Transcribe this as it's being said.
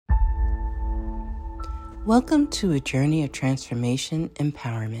Welcome to a journey of transformation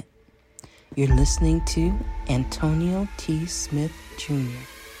empowerment. You're listening to Antonio T. Smith Jr.,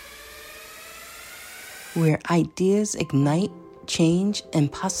 where ideas ignite, change,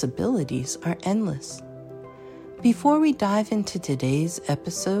 and possibilities are endless. Before we dive into today's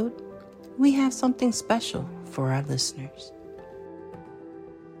episode, we have something special for our listeners.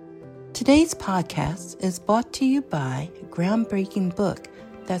 Today's podcast is brought to you by a groundbreaking book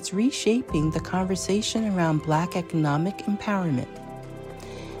that's reshaping the conversation around Black economic empowerment.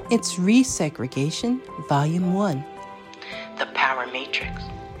 It's Resegregation, Volume 1, The Power Matrix,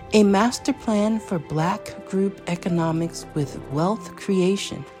 a master plan for Black group economics with wealth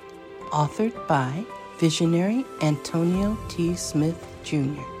creation, authored by visionary Antonio T. Smith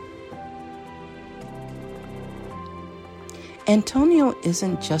Jr. Antonio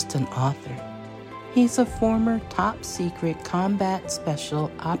isn't just an author. He's a former top-secret combat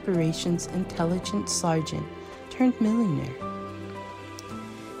special operations intelligence sergeant turned millionaire.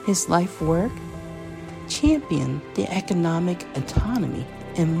 His life work championed the economic autonomy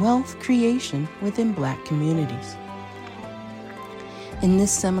and wealth creation within Black communities. In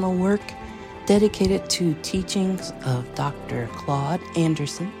this seminal work, dedicated to teachings of Dr. Claude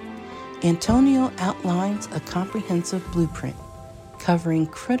Anderson, Antonio outlines a comprehensive blueprint covering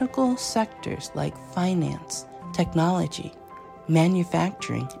critical sectors like finance, technology,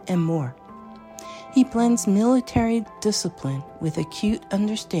 manufacturing, and more. He blends military discipline with acute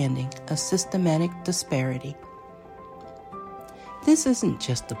understanding of systematic disparity. This isn't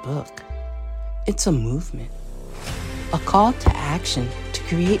just a book. It's a movement, a call to action to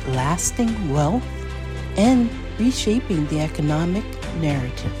create lasting wealth and reshaping the economic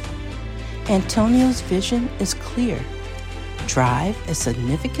narrative. Antonio's vision is clear. Drive a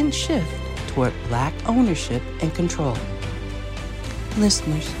significant shift toward Black ownership and control.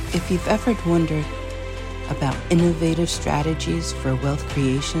 Listeners, if you've ever wondered about innovative strategies for wealth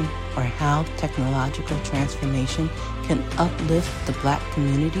creation or how technological transformation can uplift the Black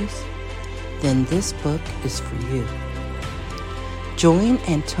communities, then this book is for you. Join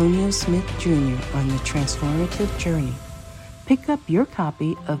Antonio Smith Jr. on the transformative journey. Pick up your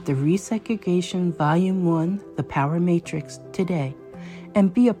copy of the Resegregation Volume 1, The Power Matrix, today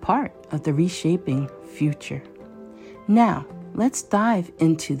and be a part of the reshaping future. Now, let's dive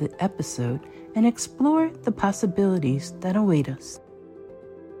into the episode and explore the possibilities that await us.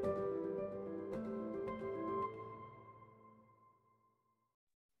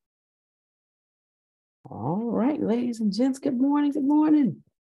 All right, ladies and gents, good morning, good morning.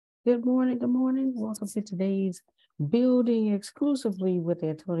 Good morning, good morning. Welcome to today's Building Exclusively with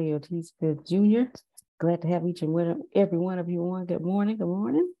Antonio T. Smith Jr. Glad to have each and every one of you on. Good morning, good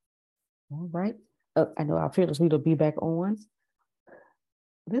morning. All right. I know our fearless leader will be back on.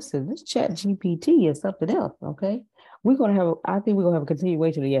 Listen, this ChatGPT is something else, okay? I think we're going to have a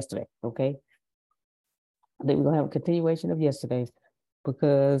continuation of yesterday, okay? I think we're going to have a continuation of yesterday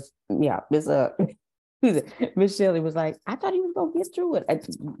because, yeah, Miss Shelley was like, I thought he was gonna get through it.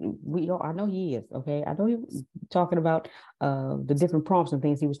 I know he is. Okay, I know he was talking about the different prompts and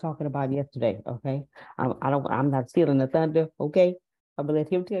things he was talking about yesterday. Okay, I'm not stealing the thunder. Okay, I'm gonna let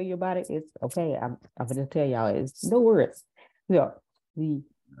him tell you about it. It's okay. I'm gonna tell y'all. It's no worries. Yeah, the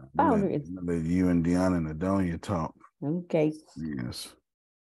founder is. Let you and Deanna and Adonia talk. Okay. Yes.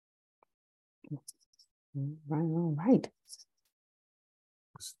 All right.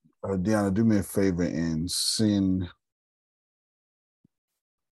 Deanna, do me a favor and send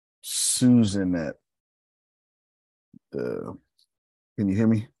Susan can you hear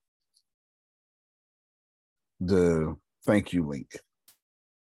me? The thank you link.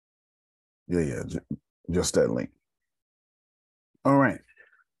 Yeah, just that link. All right.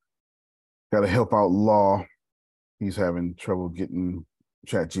 Got to help out Law. He's having trouble getting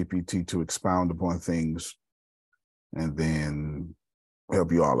ChatGPT to expound upon things and then help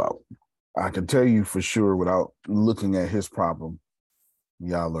you all out. I can tell you for sure without looking at his problem,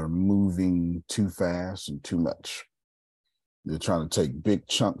 y'all are moving too fast and too much. You're trying to take big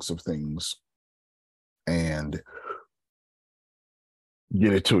chunks of things and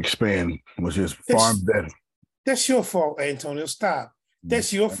get it to expand, which is far better. That's your fault, Antonio. Stop.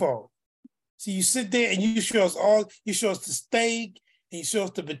 That's your fault. See, you sit there and you show us the steak, and you show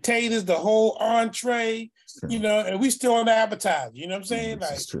us the potatoes, the whole entree, and we still on the appetizer. You know what I'm saying?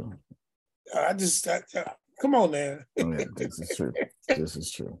 This is true. Come on, man. Oh, yeah, this is true.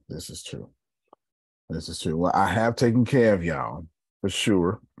 This is true. Well, I have taken care of y'all for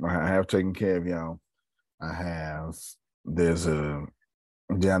sure. I have taken care of y'all. There's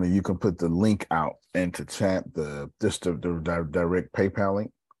Deanna, you can put the link out into chat, the direct PayPal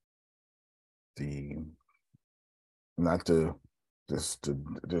link. not to just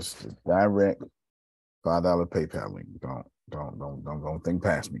direct $5 PayPal link. Don't think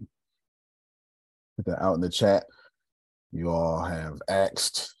past me. Put that out in the chat. You all have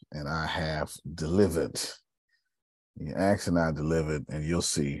asked and I have delivered. You asked and I delivered, and you'll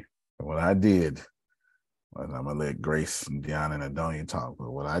see what I did. I'm gonna let Grace and Deanna and Adonia talk,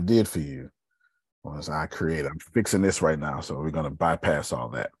 but what I did for you was I'm fixing this right now, so we're gonna bypass all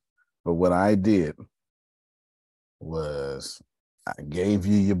that. But what I did was I gave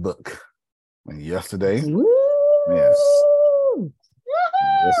you your book. And yesterday,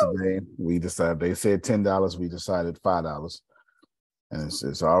 yesterday we decided, they said $10, we decided $5. And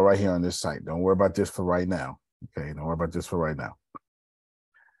it's all right here on this site. Don't worry about this for right now. Okay, don't worry about this for right now.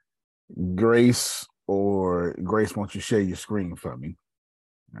 Grace, why don't you share your screen for me?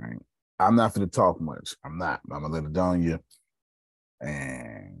 All right. I'm not going to talk much. I'm not. I'm going to let Adonia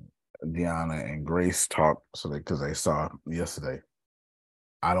and Deanna and Grace talk because they saw yesterday.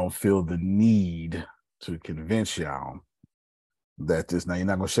 I don't feel the need to convince y'all that this, now you're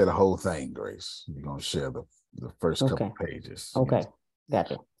not going to share the whole thing, Grace. You're going to share the first couple pages. Okay.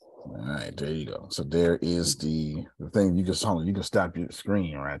 Gotcha. All right, there you go. So there is the thing. You can stop your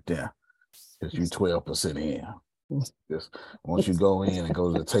screen right there because you're 12% in. Just once you go in and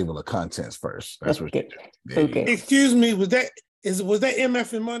go to the table of contents first. That's what you do. Okay. Excuse me, was that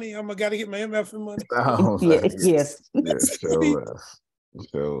MF and money? I'm gotta get my MF and money. Oh, yes. Yes, sure was.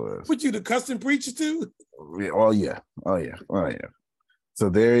 Put you the custom preacher too? Oh yeah. So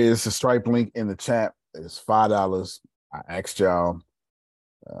there is a Stripe link in the chat. It's $5. I asked y'all.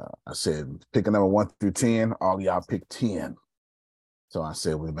 I said, pick a number 1 through 10. All of y'all pick 10. So I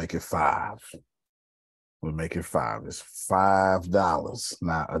said, we'll make it 5. We'll make it 5. It's $5.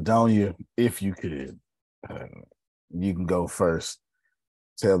 Now, Adonia, if you could, you can go first.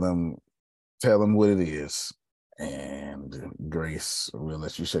 Tell them what it is. And Grace, we'll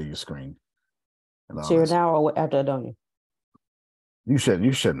let you share your screen. Share now or after Adonia? You should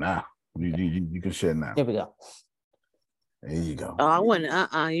now. You can share now. There we go. There you go. Oh, I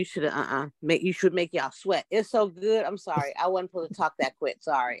wouldn't. You should. You should make y'all sweat. It's so good. I'm sorry. I wasn't supposed to talk that quick.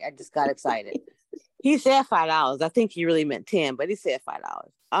 Sorry. I just got excited. He said $5. I think he really meant 10, but he said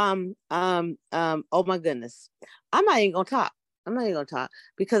 $5. Oh my goodness. I'm not even gonna talk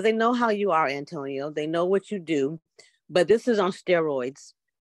because they know how you are, Antonio. They know what you do, but this is on steroids.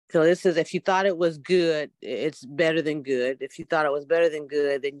 So this is, if you thought it was good, it's better than good. If you thought it was better than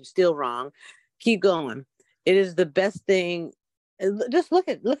good, then you're still wrong. Keep going. It is the best thing. Just look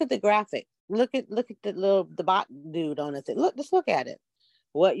at the graphic. Look at the bot dude on it. Just look at it.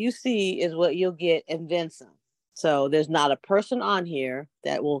 What you see is what you'll get and then some. So there's not a person on here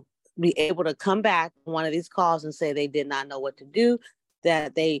that will be able to come back on one of these calls and say they did not know what to do,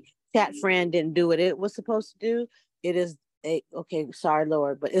 that they chat friend didn't do what it was supposed to do. It is okay, sorry,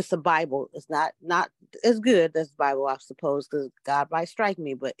 Lord, but it's the Bible. It's not as good as the Bible, I suppose, because God might strike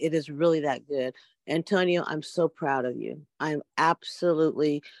me, but it is really that good. Antonio, I'm so proud of you. I'm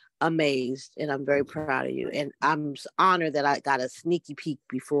absolutely amazed, and I'm very proud of you. And I'm honored that I got a sneaky peek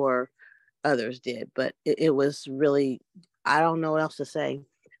before others did, but it was really, I don't know what else to say,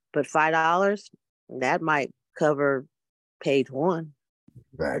 but $5, that might cover page 1.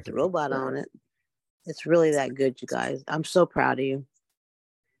 Exactly. The robot on it. It's really that good, you guys. I'm so proud of you.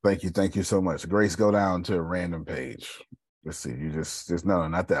 Thank you so much. Grace, go down to a random page. Let's see. You just no,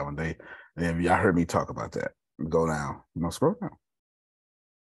 not that one. Y'all heard me talk about that. Go down. No, scroll down.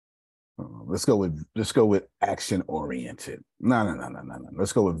 Let's go with action oriented. No.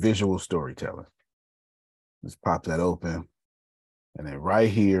 Let's go with visual storytelling. Let's pop that open, and then right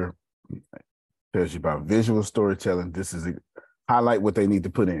here tells you about visual storytelling. This is highlight what they need to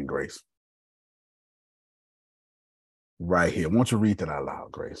put in, Grace. Right here. Won't you read that out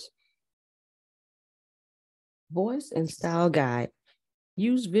loud, Grace? Voice and style guide.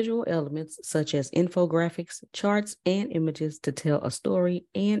 Use visual elements such as infographics, charts, and images to tell a story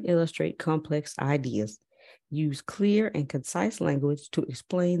and illustrate complex ideas. Use clear and concise language to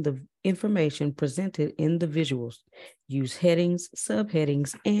explain the information presented in the visuals. Use headings,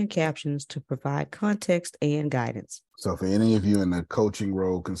 subheadings, and captions to provide context and guidance. So for any of you in the coaching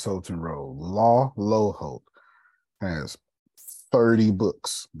role, consulting role, Law Loholt has 30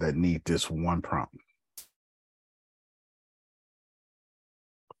 books that need this one prompt.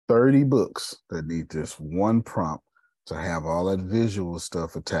 30 books that need this one prompt to have all that visual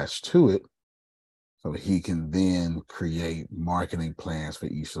stuff attached to it, so he can then create marketing plans for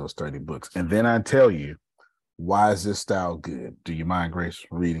each of those 30 books. And then I tell you, why is this style good? Do you mind, Grace,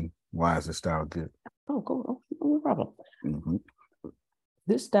 reading? Why is this style good? Oh, cool. Oh, no problem. Mm-hmm.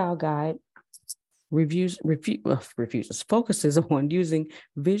 This style guide Focuses on using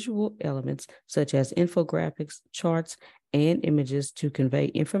visual elements such as infographics, charts, and images to convey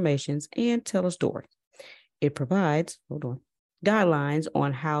information and tell a story. It provides, guidelines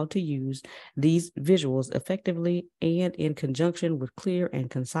on how to use these visuals effectively and in conjunction with clear and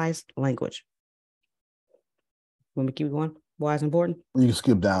concise language. Want me to keep going? Why is important? You can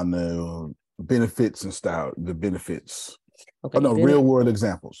skip down the benefits and style, the benefits. Okay. Real world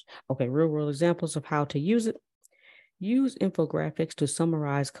examples. Okay, real world examples of how to use it. Use infographics to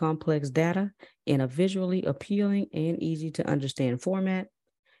summarize complex data in a visually appealing and easy to understand format.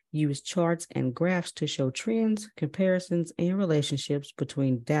 Use charts and graphs to show trends, comparisons, and relationships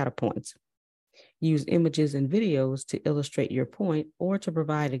between data points. Use images and videos to illustrate your point or to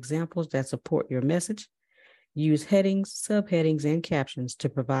provide examples that support your message. Use headings, subheadings, and captions to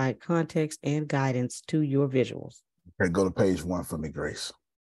provide context and guidance to your visuals. Okay, go to page 1 for me, Grace.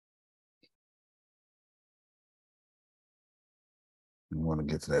 You want to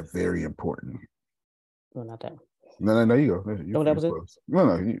get to that very important. No, not that. No, you go. That was it?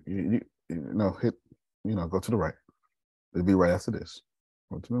 No, hit, go to the right. It'll be right after this.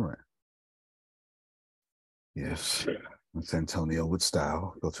 Go to the right. Yes. It's Antonio with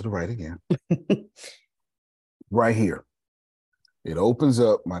style. Go to the right again. Right here. It opens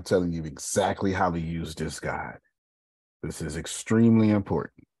up by telling you exactly how to use this guide. This is extremely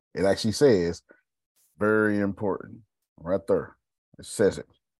important. It actually says very important right there. It says it.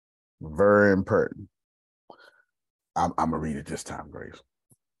 Very important. I'm going to read it this time, Grace.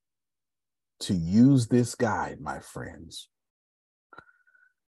 To use this guide, my friends,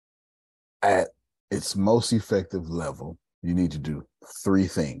 at its most effective level, you need to do 3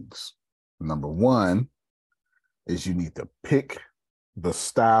 things. Number 1 is you need to pick the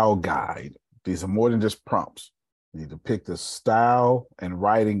style guide. These are more than just prompts. You need to pick the style and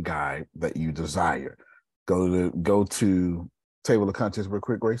writing guide that you desire. Go to table of contents real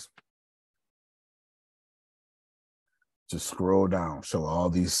quick, Grace. Just scroll down, show all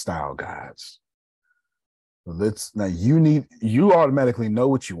these style guides. You automatically know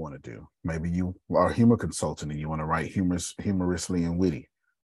what you want to do. Maybe you are a humor consultant and you want to write humorously and witty.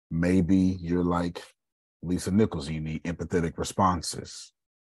 Maybe you're like Lisa Nichols and you need empathetic responses.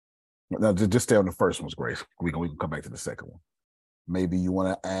 Now, just stay on the first ones, Grace. We can come back to the second one. Maybe you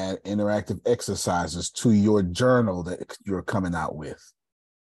want to add interactive exercises to your journal that you're coming out with.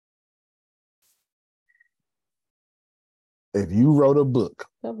 If you wrote a book,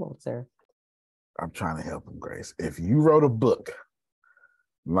 Come on, sir. I'm trying to help him, Grace. If you wrote a book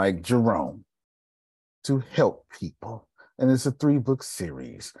like Jerome to help people, and it's a 3-book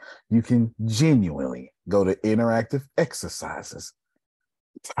series, you can genuinely go to interactive exercises,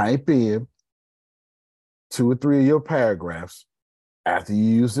 type in 2 or 3 of your paragraphs after you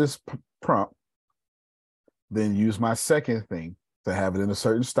use this prompt, then use my second thing to have it in a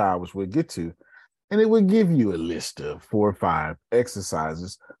certain style, which we'll get to, and it will give you a list of 4 or 5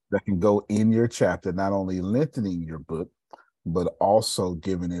 exercises that can go in your chapter, not only lengthening your book, but also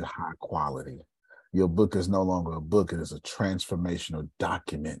giving it high quality. Your book is no longer a book. It is a transformational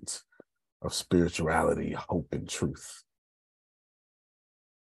document of spirituality, hope, and truth.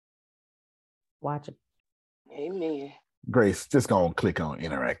 Watch it. Amen. Grace, just go and click on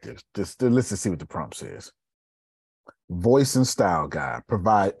interactive. Let's just see what the prompt says. Voice and style guide.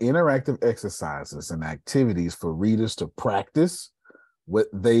 Provide interactive exercises and activities for readers to practice what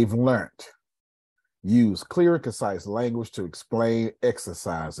they've learned. Use clear and concise language to explain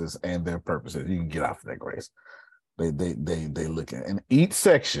exercises and their purposes. You can get off of that, Grace. They look at, and each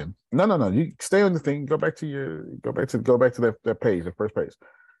section. No. You stay on the thing. Go back to that page, the first page.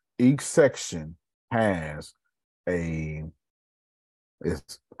 Each section has why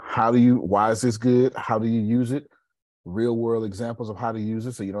is this good? How do you use it? Real world examples of how to use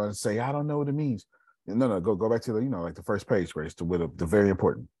it. So you don't say, I don't know what it means. No, go back to like the first page, Grace, to the very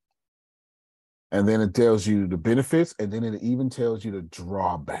important. And then it tells you the benefits, and then it even tells you the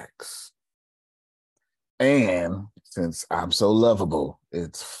drawbacks. And since I'm so lovable,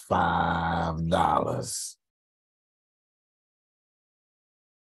 it's $5.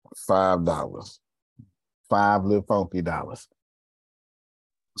 $5. 5 little funky dollars.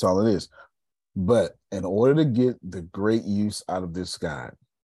 That's all it is. But in order to get the great use out of this guide,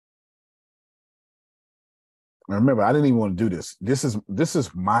 remember, I didn't even want to do this. This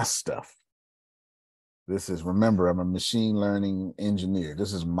is my stuff. Remember, I'm a machine learning engineer.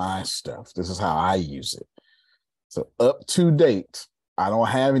 This is my stuff. This is how I use it. So up to date, I don't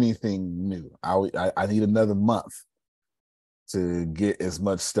have anything new. I need another month to get as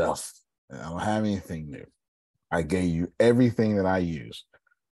much stuff. I don't have anything new. I gave you everything that I use.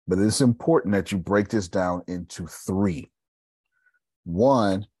 But it's important that you break this down into 3.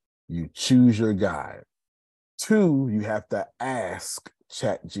 1, you choose your guide. 2, you have to ask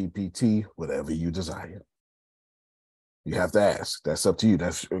ChatGPT whatever you desire. You have to ask. That's up to you.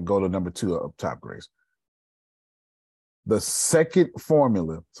 That's go to number 2 up top, Grace. The second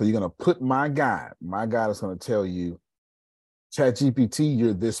formula, so you're going to put my guide. My guide is going to tell you, ChatGPT,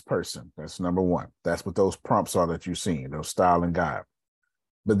 you're this person. That's number 1. That's what those prompts are that you're seeing, those style and guide.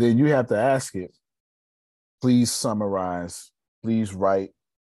 But then you have to ask it, please summarize, please write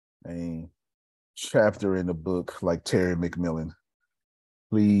a chapter in the book like Terry McMillan.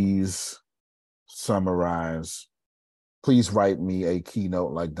 Please summarize. Please write me a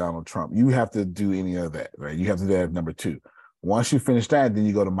keynote like Donald Trump. You have to do any of that, right? You have to do that at number 2. Once you finish that, then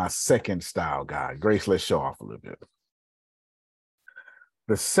you go to my second style guide. Grace, let's show off a little bit.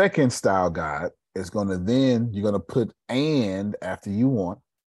 The second style guide is going to you're going to put and after you want.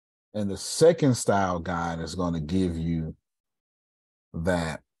 And the second style guide is going to give you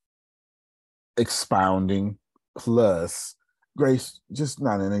that expounding plus. Grace, just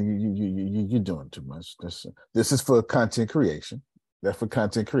not you're doing too much. This is for content creation. That's for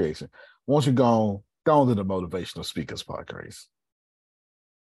content creation. Once you go on to the motivational speakers part, Grace.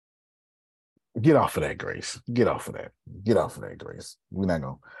 Get off of that, Grace. Get off of that. Get off of that, Grace. We're not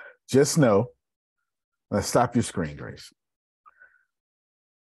going. Just know. Let's stop your screen, Grace.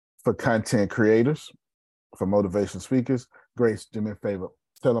 For content creators, for motivational speakers, Grace, do me a favor.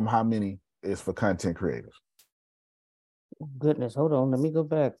 Tell them how many is for content creators. Goodness, hold on. Let me go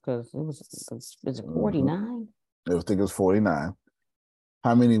back because is it 49? I think it was 49.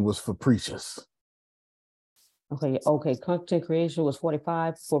 How many was for preachers? Okay. Content creation was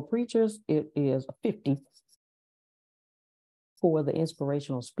 45. For preachers, it is 50. For the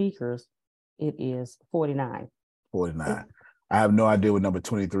inspirational speakers, it is 49. 49. I have no idea what number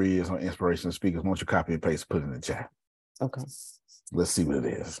 23 is on inspirational speakers. Once you copy and paste, put it in the chat. Okay. Let's see what it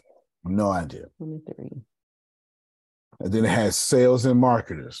is. No idea. 23. And then it has sales and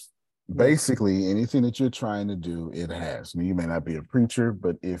marketers. Basically, anything that you're trying to do, it has. You may not be a preacher,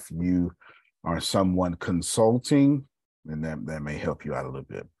 but if you are someone consulting, then that may help you out a little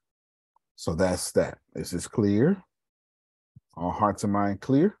bit. So that's that. Is this clear? All hearts and mind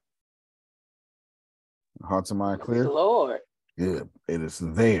clear? Hearts and mind clear? Lord. Good. It is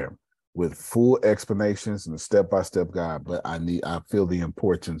there with full explanations and a step-by-step guide, but I feel the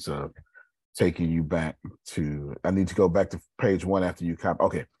importance of taking you back to, I need to go back to page 1 after you copy.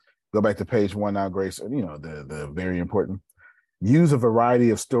 Okay, go back to page 1 now, Grace. You know, the very important. Use a variety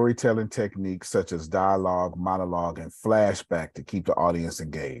of storytelling techniques such as dialogue, monologue, and flashback to keep the audience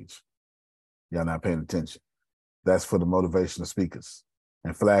engaged. Y'all not paying attention. That's for the motivational speakers.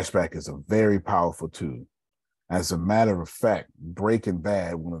 And flashback is a very powerful tool. As a matter of fact, Breaking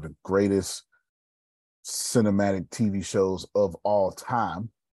Bad, one of the greatest cinematic TV shows of all time,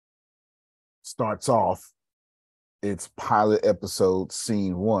 starts off its pilot episode,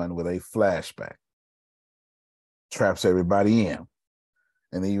 scene 1, with a flashback. Traps everybody in.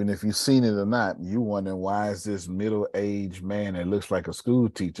 And even if you've seen it or not, you wondering why is this middle-aged man that looks like a school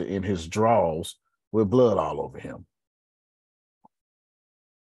teacher in his drawers with blood all over him?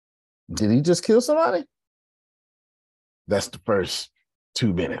 Did he just kill somebody? That's the first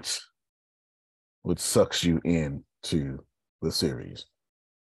 2 minutes, which sucks you into the series.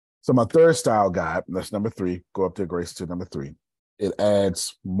 So my third style guide, that's number 3. Go up there, Grace, to number 3. It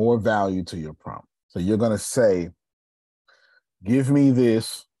adds more value to your prompt. So you're going to say, give me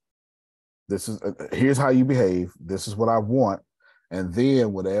this. This is here's how you behave. This is what I want. And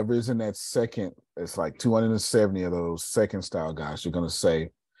then whatever is in that second, it's like 270 of those second style guides, you're going to say,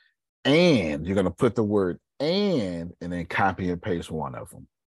 and you're going to put the word and then copy and paste one of them.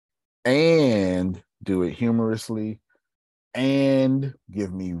 And do it humorously. And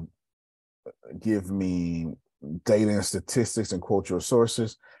give me data and statistics and quote your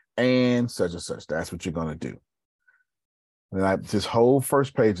sources and such and such. That's what you're going to do. And this whole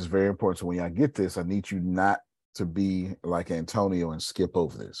first page is very important. So when y'all get this, I need you not to be like Antonio and skip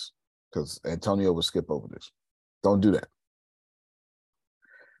over this, because Antonio will skip over this. Don't do that.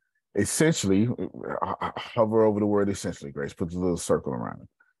 Essentially, hover over the word essentially, Grace. Put the little circle around it.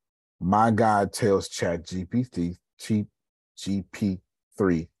 My guide tells ChatGPT,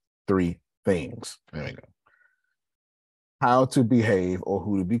 GP3, 3 things. There we go. How to behave or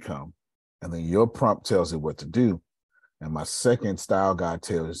who to become. And then your prompt tells it what to do. And my second style guide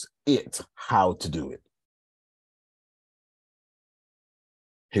tells it how to do it.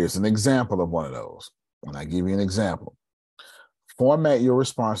 Here's an example of one of those. And I give you an example. Format your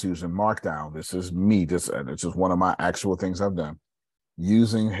response using Markdown. This is me. This is one of my actual things I've done.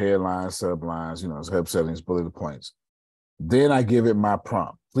 using headlines, sublines, subsettings, bullet points. Then I give it my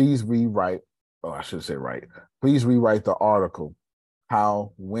prompt. Please rewrite, I should say right. Please rewrite the article,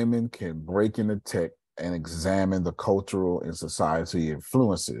 How Women Can Break into Tech and Examine the Cultural and Society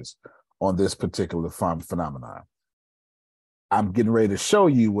Influences on this particular phenomenon. I'm getting ready to show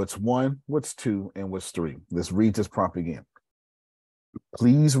you what's 1, what's 2, and what's 3. Let's read this prompt again.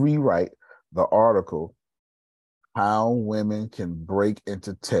 Please rewrite the article, How Women Can Break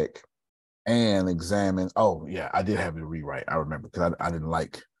into Tech and Examine. Oh, yeah, I did have it rewrite. I remember because I didn't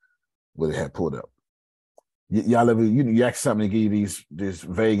like what it had pulled up. Y'all ever, you ask something to give you these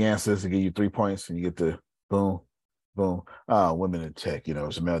vague answers to give you 3 points and you get the boom, boom. Women in tech,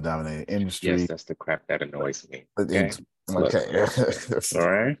 it's a male-dominated industry. Yes, that's the crap that annoys me. Okay. All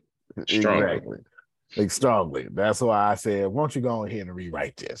right. Exactly. Like strongly. That's why I said, won't you go ahead and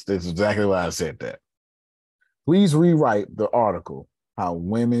rewrite this? This is exactly why I said that. Please rewrite the article, How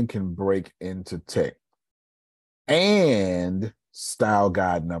Women Can Break into Tech and Style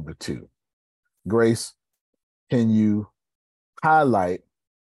Guide number 2. Grace, can you highlight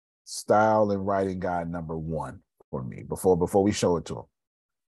Style and Writing Guide number 1 for me before we show it to them?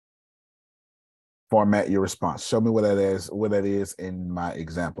 Format your response. Show me what that is in my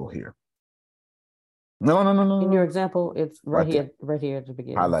example here. No. In your example, it's right here at the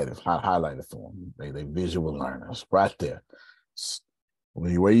beginning. Highlight it for them. They visual learners right there.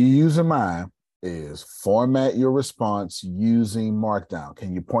 The way you're using mine is format your response using Markdown.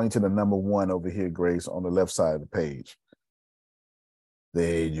 Can you point to the number 1 over here, Grace, on the left side of the page?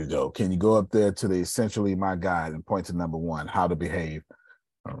 There you go. Can you go up there to the Essentially My Guide and point to number 1, How to Behave?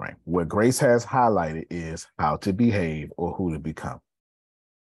 All right. What Grace has highlighted is how to behave or who to become.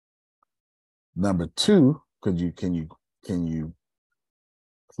 Number 2, can you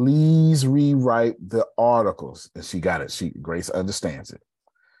please rewrite the articles? And she got it. Grace understands it.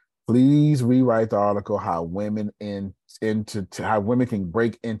 Please rewrite the article, How Women How Women Can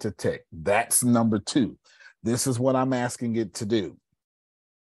Break into Tech. That's number 2. This is what I'm asking it to do.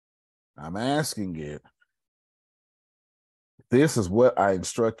 I'm asking it. This is what I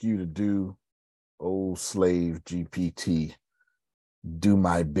instruct you to do, old slave GPT. Do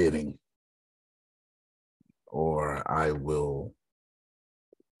my bidding, or I will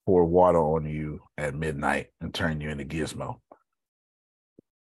pour water on you at midnight and turn you into Gizmo.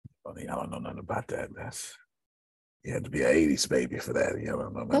 I don't know nothing about that. You had to be an 80s baby for that. You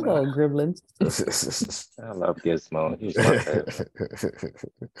don't know nothing. Hello, Gremlins. I love Gizmo. He's my favorite.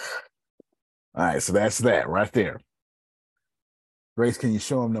 All right, so that's that right there. Grace, can you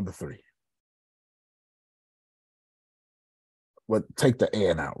show him number 3? But take the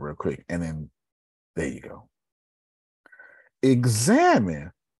and out real quick, and then there you go.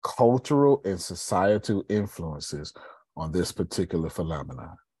 Examine cultural and societal influences on this particular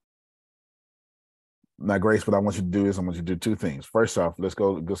phenomenon. Now, Grace, what I want you to do is I want you to do 2 things. First off, let's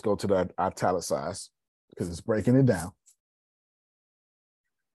go to the italicize because it's breaking it down.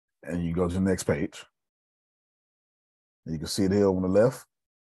 And you go to the next page. And you can see it here on the left.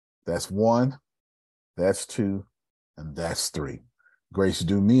 That's 1, that's 2, and that's 3. Grace,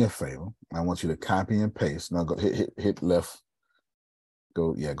 do me a favor. I want you to copy and paste. Now go hit left.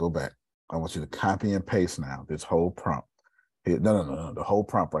 Go back. I want you to copy and paste now this whole prompt. No, the whole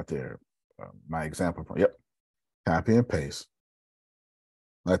prompt right there. My example prompt. Yep. Copy and paste.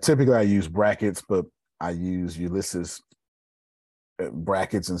 Now, typically I use brackets, but I use Ulysses.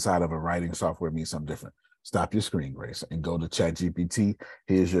 Brackets inside of a writing software means something different. Stop your screen, Grace, and go to ChatGPT.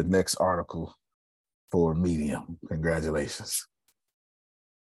 Here's your next article for Medium. Congratulations.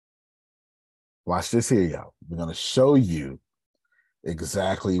 Watch this here, y'all. We're going to show you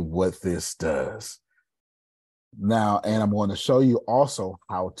exactly what this does. Now, and I'm going to show you also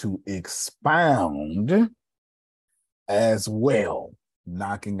how to expound as well,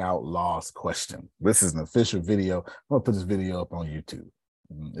 knocking out Law's question. This is an official video. I'm going to put this video up on YouTube.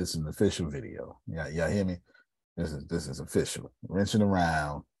 It's an official video. Y'all hear me? This is official. Wrenching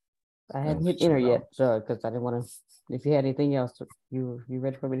around. I hadn't hit enter yet, so because I didn't want to. If you had anything else, you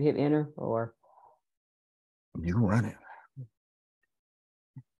ready for me to hit enter or? You run it.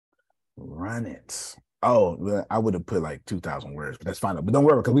 Run it. Oh, I would have put like 2,000 words, but that's fine. But don't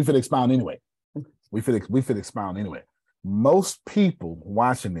worry, because we fit expound anyway. We fit expound anyway. Most people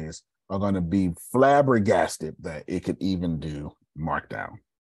watching this are going to be flabbergasted that it could even do Markdown.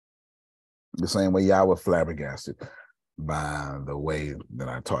 The same way y'all were flabbergasted by the way that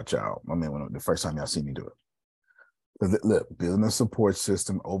I taught y'all. I mean, the first time y'all see me do it. Look, building a support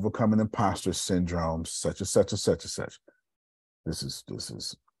system, overcoming imposter syndrome, such and such and such and such. This is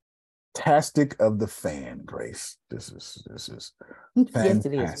fantastic of the fan, Grace. This is Yes, it is.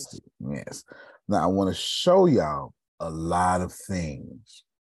 fantastic. Yes. Now I want to show y'all a lot of things.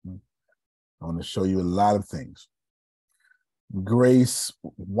 I want to show you a lot of things. Grace,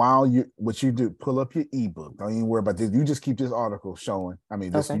 what you do, pull up your ebook. Don't even worry about this. You just keep this article showing. I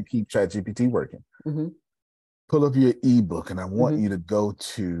mean, you keep ChatGPT working. Mm-hmm. Pull up your ebook, and I want you to go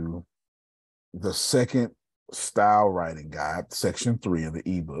to the second style writing guide, section 3 of the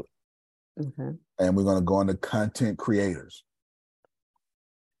ebook. Okay. And we're going to go into content creators.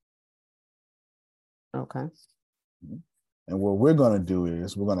 Okay. And what we're going to do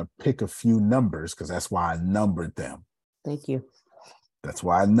is we're going to pick a few numbers, because that's why I numbered them. Thank you. That's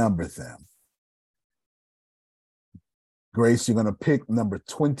why I numbered them. Grace, you're going to pick number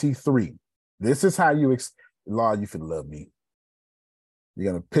 23. This is how you, Law, you should love me.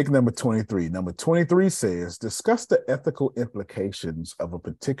 You're going to pick number 23. Number 23 says, discuss the ethical implications of a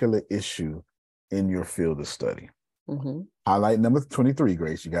particular issue in your field of study. Mm-hmm. Highlight number 23,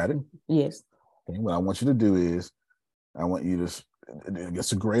 Grace. You got it? Yes. Okay, what I want you to do is, I want you to,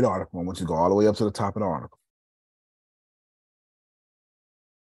 it's a great article. I want you to go all the way up to the top of the article.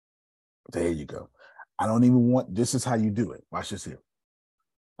 There you go. I don't even want, this is how you do it. Watch this here.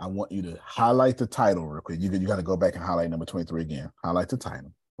 I want you to highlight the title real quick. You got to go back and highlight number 23 again. Highlight the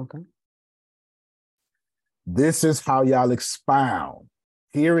title. Okay. This is how y'all expound.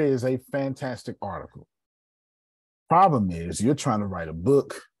 Here is a fantastic article. Problem is, you're trying to write a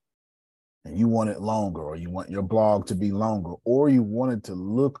book and you want it longer, or you want your blog to be longer, or you want it to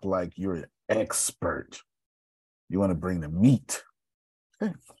look like you're an expert. You want to bring the meat.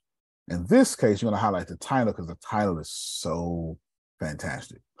 Okay. In this case, you're going to highlight the title because the title is so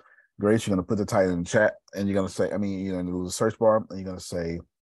fantastic. Grace, you're going to put the title in the chat, and you're going to say, in the search bar, and you're going to say,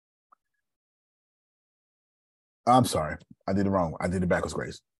 I'm sorry, I did it wrong. I did it backwards,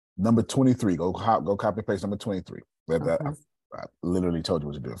 Grace. Number 23, go copy and paste number 23. Okay. I literally told you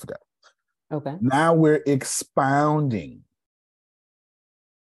what to do, I forgot. Okay. Now we're expounding.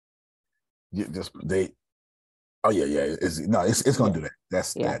 It's gonna do that.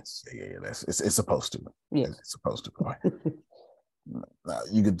 It's supposed to. Yeah. It's supposed to. Right. Now,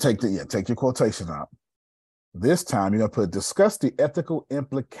 you can take your quotation out. This time you're gonna put discuss the ethical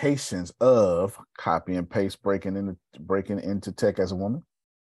implications of copy and paste breaking into tech as a woman.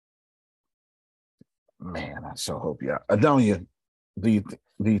 Man, I sure hope y'all. Adonia, do you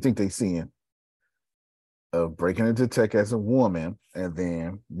think they seeing of breaking into tech as a woman, and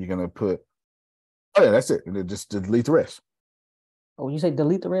then you're gonna put, oh yeah, that's it, and then just delete the rest. Oh, you say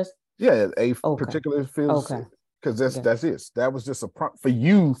delete the rest? Yeah, particular field. Okay. Because that's it. That was just a prompt for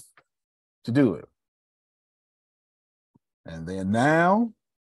you to do it. And then now,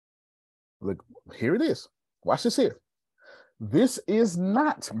 look, here it is. Watch this here. This is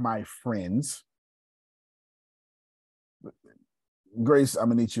not, my friends. Grace, I'm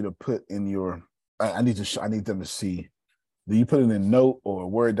gonna need you to put in your. I need them to see. Do you put it in a note or a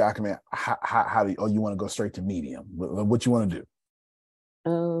Word document? How do you? Or you want to go straight to Medium? What you want to do?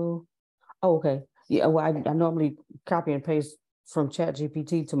 Oh, okay. Yeah. Well, I normally copy and paste from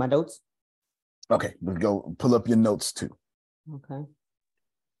ChatGPT to my notes. Okay, but go pull up your notes too. Okay.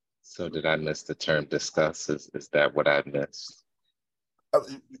 So did I miss the term discuss? Is that what I missed?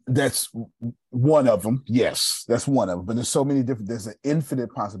 That's one of them. Yes, that's one of them. But there's so many different. There's an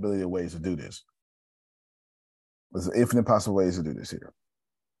infinite possibility of ways to do this. There's an infinite possible ways to do this here.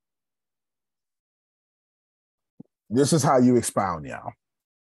 This is how you expound, y'all.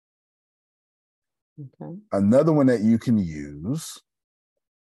 Okay. Another one that you can use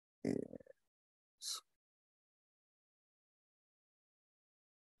is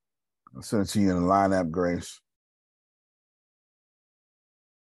I'll send it to you in a line app, Grace.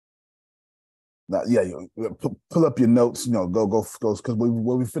 Now, yeah, pull up your notes. Go, because what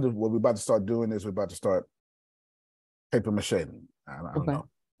we're about to start doing is we're about to start paper mache. I don't know.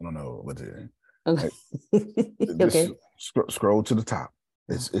 I don't know what to do. Okay. Okay. Scroll to the top.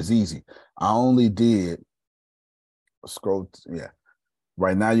 It's easy. I only did scroll. Yeah.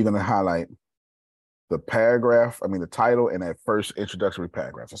 Right now, you're going to highlight the paragraph. The title and that first introductory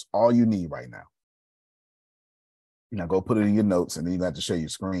paragraph. That's all you need right now. Now go put it in your notes, and then you have to share your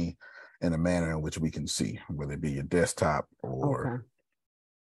screen in a manner in which we can see, whether it be your desktop or.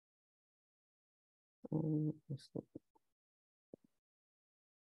 Okay.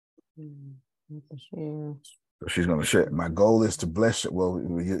 Share. She's going to share. My goal is to bless you. Well,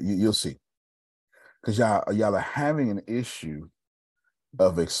 you'll see. Because y'all are having an issue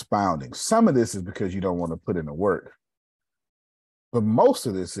of expounding. Some of this is because you don't want to put in the work. But most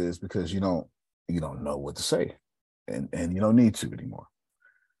of this is because you don't know what to say. And you don't need to anymore.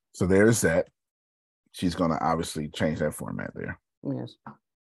 So there's that. She's going to obviously change that format there. Yes.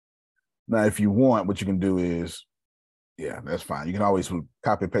 Now, if you want, what you can do is, yeah, that's fine. You can always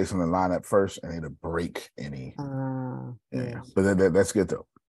copy and paste on the lineup first, and it'll break any. Yes. But that's good though.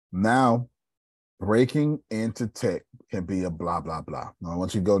 Now, breaking into tech can be a blah blah blah. Now, I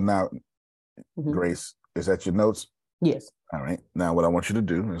want you to go now. Grace, is that your notes? Yes. All right. Now, what I want you to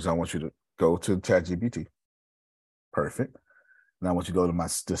do is I want you to go to ChatGPT. Perfect. Now, I want you to go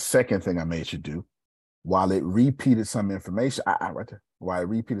to the second thing I made you do. While it repeated some information, right there. While it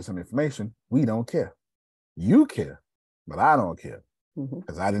repeated some information, we don't care. You care, but I don't care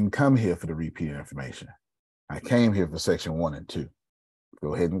because I didn't come here for the repeated information. I came here for section 1 and 2.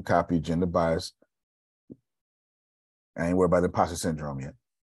 Go ahead and copy gender bias. I ain't worried about imposter syndrome yet.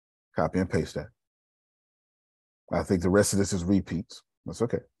 Copy and paste that. I think the rest of this is repeats. That's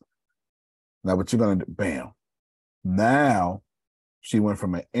okay. Now, what you're going to do, bam. Now, she went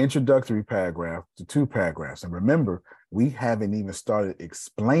from an introductory paragraph to 2 paragraphs. And remember, we haven't even started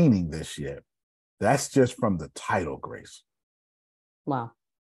explaining this yet. That's just from the title, Grace. Wow.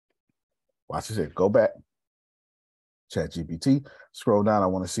 Watch this. Go back. ChatGPT. Scroll down. I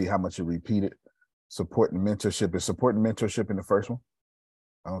want to see how much you repeated. Support and mentorship. Is support and mentorship in the first one?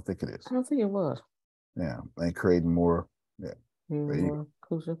 I don't think it is. I don't think it was. Yeah. And creating more. Yeah. More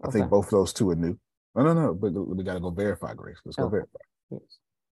inclusive. I think both of those 2 are new. No. But we got to go verify, Grace. Let's go verify. Yes.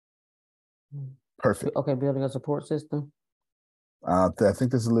 Perfect. Okay, building a support system. I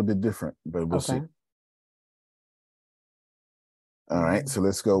think this is a little bit different, but we'll see. All right, so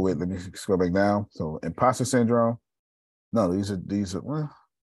let's go with, let me scroll back down. So imposter syndrome. No, these are, well,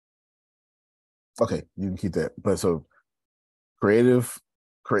 okay, you can keep that. But so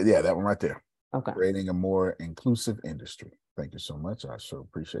yeah, that one right there. Okay. Creating a more inclusive industry. Thank you so much. I sure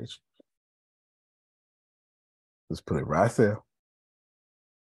appreciate you. Let's put it right there.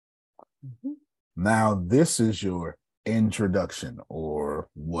 Now, this is your introduction or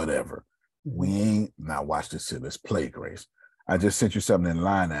whatever. We ain't, now watch this here. Let's play, Grace. I just sent you something in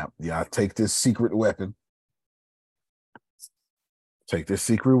line app. Y'all take this secret weapon. Take this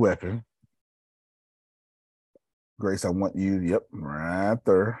secret weapon. Grace, I want you, yep, right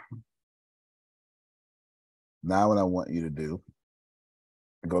there. Now what I want you to do,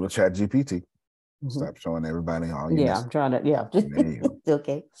 go to ChatGPT. Stop showing everybody all you I'm trying to, There you go.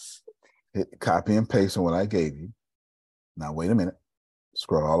 Okay. Hit copy and paste on what I gave you. Now, wait a minute.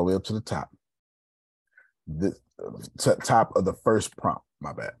 Scroll all the way up to the top. The top of the first prompt,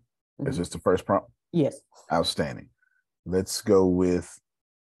 my bad. Is this the first prompt? Yes. Outstanding. Let's go with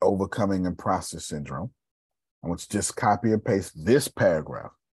overcoming imposter syndrome. I want you to just copy and paste this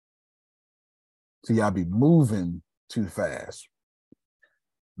paragraph. See, I'll be moving too fast.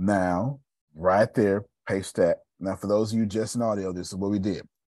 Now, right there, paste that. Now, for those of you just in audio, this is what we did.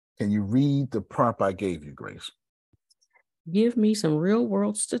 Can you read the prompt I gave you, Grace? Give me some real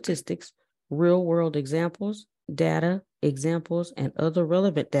world statistics, real world examples, data, examples, and other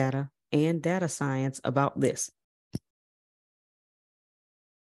relevant data and data science about this.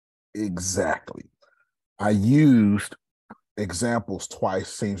 Exactly. I used examples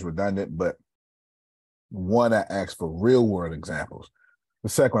twice, seems redundant, but one, I asked for real world examples. The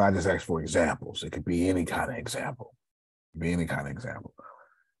second one, I just asked for examples. It could be any kind of example.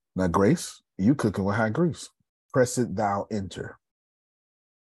 Now, Grace, you cooking with hot grease. Press it down, enter.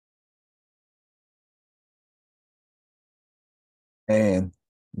 And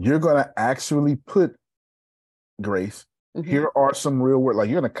you're going to actually put, Grace, here are some real words. Like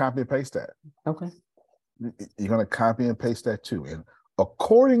you're going to copy and paste that. Okay. You're going to copy and paste that too. And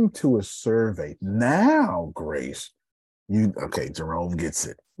according to a survey, now, Grace, Jerome gets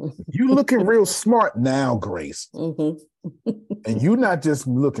it. You looking real smart now, Grace. And you're not just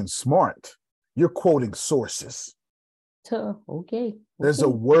looking smart. You're quoting sources. Okay. There's a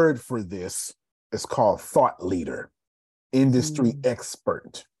word for this. It's called thought leader, industry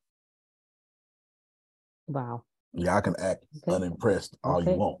expert. Wow. Y'all can act unimpressed all you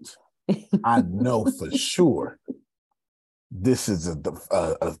want. I know for sure this is a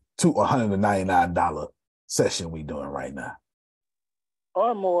 $199 session we doing right now.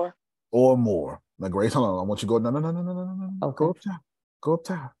 Or more. Now, Grace, hold on. I want you to go. No. Okay. Go up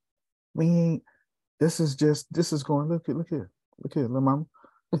top. We ain't. This is going. Look here, little mama.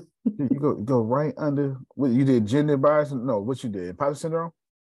 You go right under. What you did? Gender bias? No, what you did? Imposter syndrome?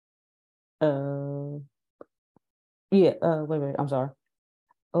 Yeah. Wait. I'm sorry.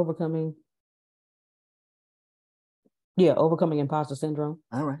 Overcoming imposter syndrome.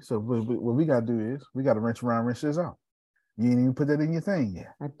 All right. So what we gotta do is we gotta wrench this out. You didn't even put that in your thing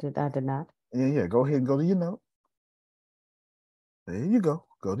yet. I did not. Yeah. Go ahead and go to your note. There you go.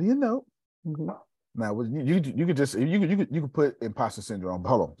 Go to your note. Mm-hmm. Now you could just you could put imposter syndrome.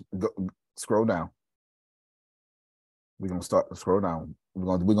 Hold on. Go, scroll down. We're gonna scroll down.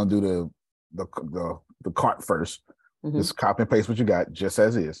 We're gonna do the cart first. Mm-hmm. Just copy and paste what you got, just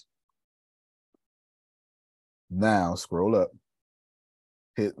as is. Now scroll up.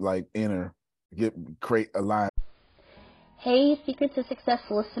 Hit like enter. Create a line. Hey, Secrets of Success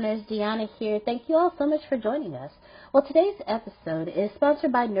listeners, Deanna here. Thank you all so much for joining us. Well, today's episode is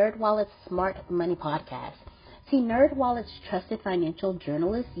sponsored by NerdWallet's Smart Money Podcast. See, NerdWallet's trusted financial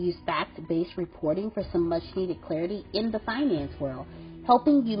journalists use fact-based reporting for some much-needed clarity in the finance world,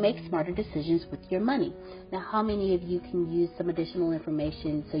 helping you make smarter decisions with your money. Now, how many of you can use some additional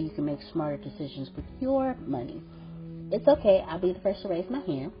information so you can make smarter decisions with your money? It's okay. I'll be the first to raise my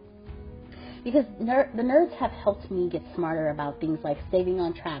hand. Because the nerds have helped me get smarter about things like saving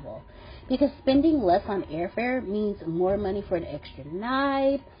on travel. Because spending less on airfare means more money for an extra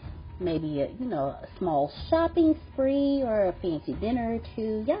night, maybe a small shopping spree or a fancy dinner or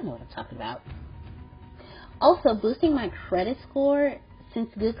two. Y'all know what I'm talking about. Also, boosting my credit score,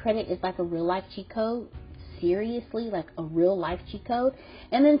 since good credit is like a real life cheat code. Seriously, like a real life cheat code.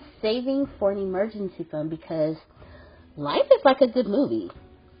 And then saving for an emergency fund, because life is like a good movie.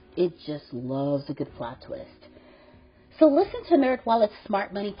 It just loves a good plot twist. So listen to NerdWallet's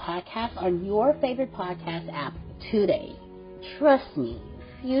Smart Money Podcast on your favorite podcast app today. Trust me,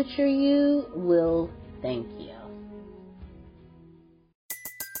 future you will thank you.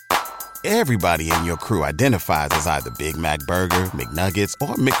 Everybody in your crew identifies as either Big Mac Burger, McNuggets,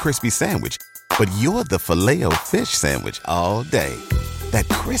 or McCrispy Sandwich. But you're the Filet-O-Fish Sandwich all day. That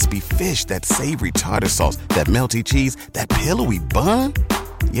crispy fish, that savory tartar sauce, that melty cheese, that pillowy bun.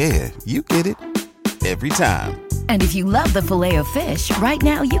 Yeah, you get it. Every time. And if you love the Filet-O-Fish, right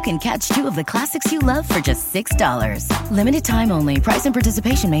now you can catch two of the classics you love for just $6. Limited time only. Price and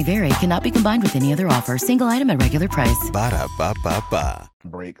participation may vary. Cannot be combined with any other offer. Single item at regular price. Ba-da-ba-ba-ba.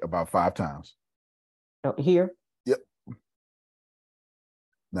 Break about 5 times. Oh, here? Yep.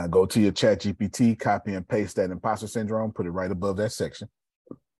 Now go to your ChatGPT, copy and paste that imposter syndrome, put it right above that section.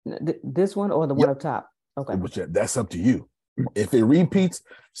 This one or the one up top? Okay. That's up to you. If it repeats,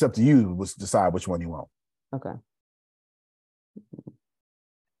 it's up to you to decide which one you want. Okay.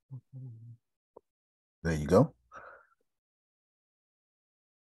 There you go.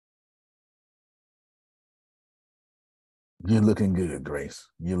 You're looking good, Grace.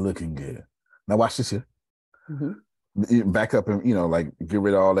 You're looking good. Now watch this here. Mm-hmm. Back up and, like get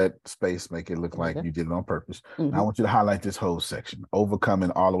rid of all that space, make it look like you did it on purpose. Mm-hmm. Now I want you to highlight this whole section,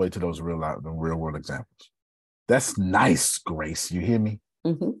 overcoming all the way to those real world examples. That's nice, Grace. You hear me?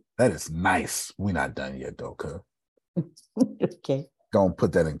 Mm-hmm. That is nice. We're not done yet, though, cuz. Okay. Go and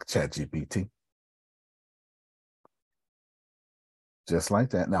put that in ChatGPT. Just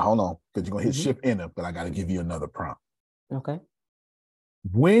like that. Now, hold on, because you're going to hit Shift Enter, but I got to give you another prompt. Okay.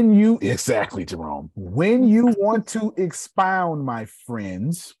 Exactly, Jerome. When you want to expound, my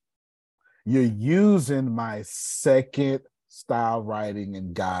friends, you're using my second style writing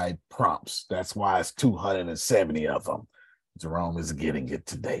and guide prompts. That's why it's 270 of them. Jerome is getting it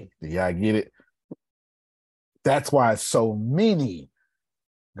today. Do y'all get it? That's why it's so many.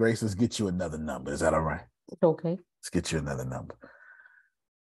 Grace, let's get you another number. Is that all right? Okay. Let's get you another number.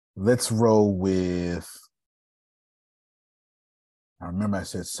 Let's roll with, I remember I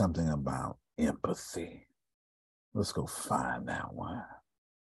said something about empathy. Let's go find that one.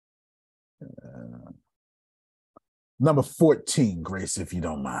 Number 14, Grace, if you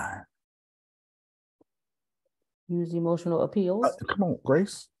don't mind. Use emotional appeals. Come on,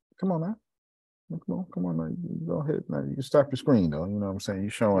 Grace. Come on now. Come on now. You go ahead. Now you can stop your screen, though. You know what I'm saying? You're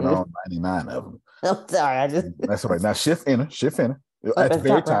showing all 99 of them. I'm sorry. That's all right. Now shift enter. At the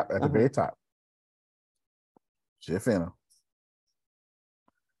very top. At the very top. Shift enter.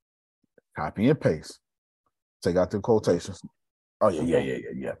 Copy and paste. Take out the quotations. Oh,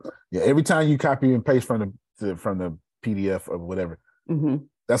 yeah. Every time you copy and paste from the PDF or whatever. Mm-hmm.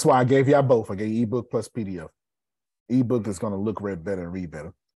 That's why I gave y'all both. I gave ebook plus PDF. Ebook is going to look better and read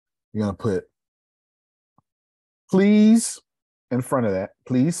better. You're going to put please in front of that.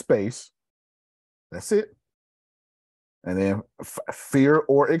 Please space. That's it. And then fear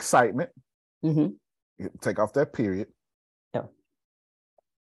or excitement. Mm-hmm. Take off that period. Yeah.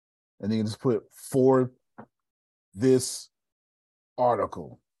 And then you just put for this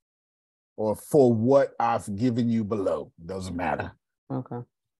article or for what I've given you below. Doesn't matter. Okay.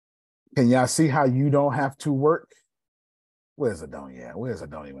 Can y'all see how you don't have to work? Where's Adonia? Where's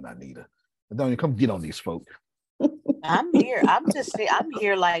Adonia when I need her? Adonia, come get on these folks. I'm here. I'm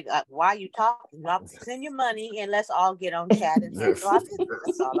here like, why you talking? Send your money and let's all get on chat and handle our business.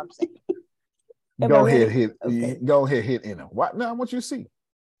 That's all I'm saying. Go ahead, hit enter. What now? What you see?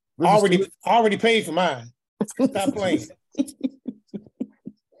 Already paid for mine. Stop playing.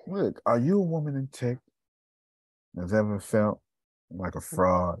 Look, are you a woman in tech that's ever felt like a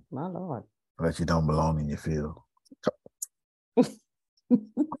fraud? My Lord. That you don't belong in your field?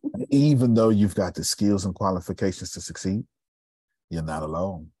 Even though you've got the skills and qualifications to succeed, you're not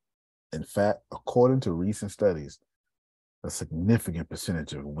alone. In fact, according to recent studies, a significant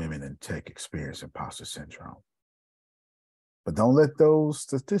percentage of women in tech experience imposter syndrome. But don't let those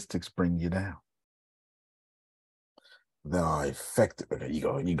statistics bring you down. They are effective. You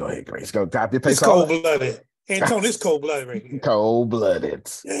go ahead, Grace. Go copy paste. It's cold-blooded. Antonio, it's cold-blooded right here.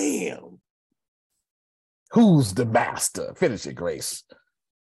 Cold-blooded. Damn. Who's the master? Finish it, Grace.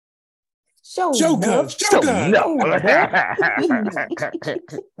 Shogun. No. Show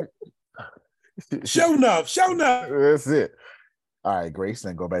enough. That's it. All right, Grace.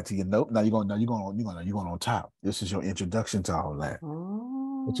 Then go back to your note. Now you're going on top. This is your introduction to all that.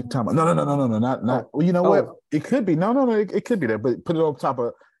 Oh. What you talking about? No. Not. Well, you know what? It could be. No. It could be that, but put it on top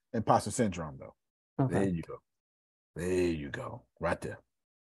of imposter syndrome, though. Okay. There you go. Right there.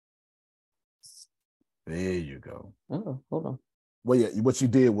 There you go. Oh, hold on. Well, yeah. What you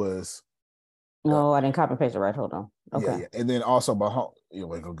did was. No, I didn't copy and paste it right. Hold on. Okay. Yeah. And then also, go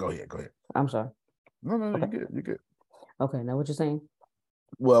ahead. I'm sorry. No, okay. You're good. Okay, now what you're saying?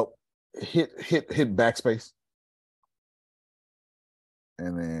 Well, hit backspace.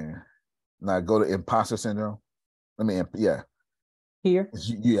 And then now go to imposter syndrome. Here?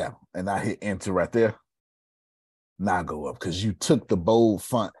 Yeah. And I hit enter right there. Now go up because you took the bold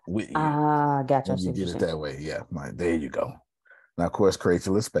font with you. Gotcha. You did it that way. Yeah. There you go. Now, of course, create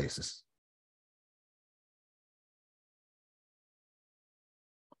your little spaces.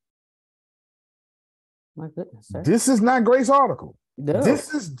 My goodness, sir. This is not Grace's article. No.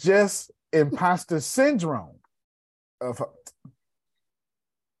 This is just imposter syndrome.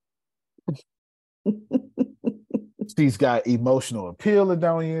 She's got emotional appeal,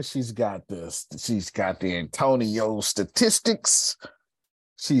 Adonia. She's got the Antonio statistics.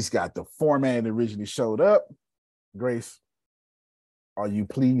 She's got the format that originally showed up. Grace, are you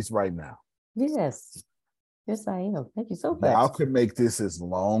pleased right now? Yes. Yes, I am. Thank you so much. Y'all can make this as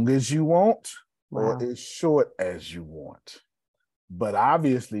long as you want. Wow. Or as short as you want. But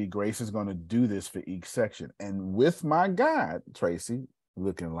obviously, Grace is going to do this for each section. And with my guide, Tracy,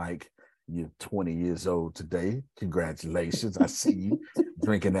 looking like you're 20 years old today. Congratulations. I see you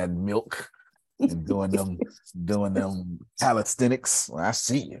drinking that milk and doing them calisthenics. I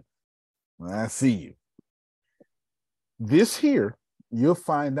see you. This here, you'll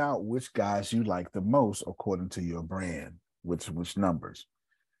find out which guys you like the most according to your brand, which numbers.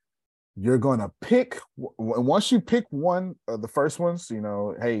 You're going to pick, once you pick one of the first ones, hey,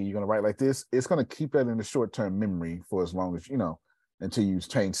 you're going to write like this. It's going to keep that in the short-term memory for as long as, until you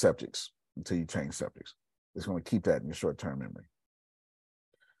change subjects. It's going to keep that in your short-term memory.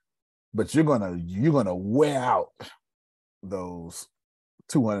 But you're going to wear out those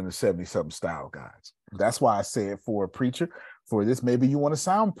 270-something style guides. That's why I said for a preacher, for this, maybe you want to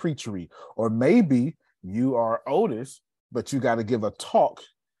sound preachery, or maybe you are Otis, but you got to give a talk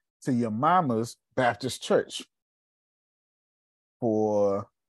to your mama's Baptist church for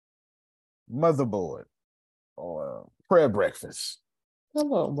motherboard or prayer breakfast.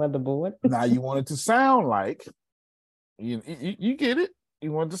 Come on, motherboard. Now you want it to sound like, you get it?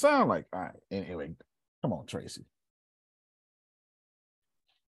 You want it to sound like, all right, anyway, come on, Tracy.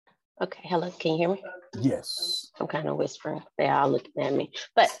 Okay, hello, can you hear me? Yes. I'm kind of whispering. They're all looking at me.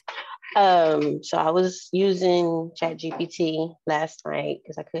 But so I was using ChatGPT last night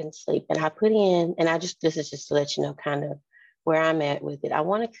because I couldn't sleep. And I put in, this is just to let you know kind of where I'm at with it. I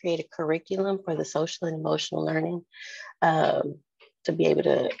want to create a curriculum for the social and emotional learning to be able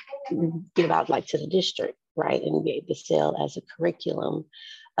to give out like to the district, right? And be able to sell as a curriculum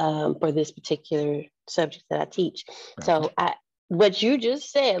for this particular subject that I teach. So what you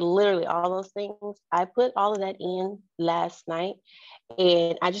just said, literally all those things, I put all of that in last night,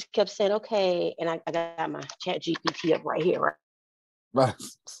 and I just kept saying, okay, and I got my ChatGPT up right here, right?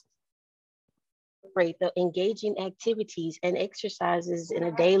 The engaging activities and exercises in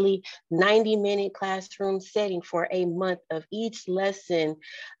a daily 90-minute classroom setting for a month of each lesson.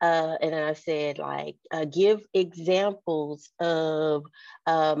 And I said, give examples of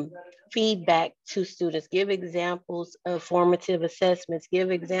feedback to students, give examples of formative assessments, give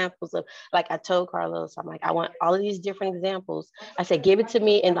examples of, like I told Carlos, I'm like, I want all of these different examples. I said, give it to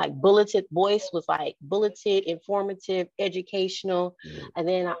me in like bulleted voice, was like bulleted, informative, educational. And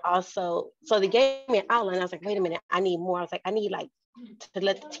then I also, so they gave me an outline. I was like, wait a minute, I need more. I was like, I need like to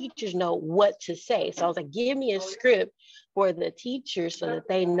let the teachers know what to say. So I was like, give me a script for the teachers so that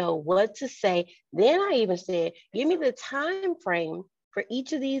they know what to say. Then I even said, give me the time frame for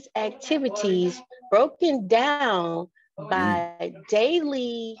each of these activities broken down by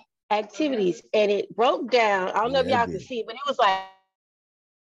daily activities. And it broke down, I don't know if y'all can see it, but it was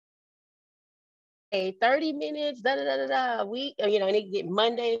like 30 minutes, da da da da da, week, and it get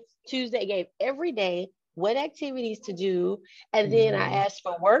Monday, Tuesday, gave every day what activities to do. And then I asked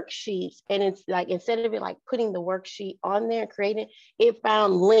for worksheets, and it's like, instead of it like putting the worksheet on there, creating it,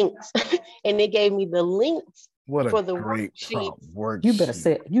 found links and it gave me the links for the great worksheet. You better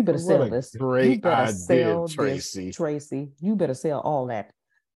sell. You better sell this. Great you better idea, sell Tracy. this, Tracy. You better sell all that.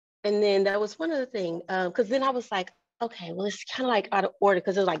 And then that was one other thing, because then I was like, okay, well, it's kind of like out of order,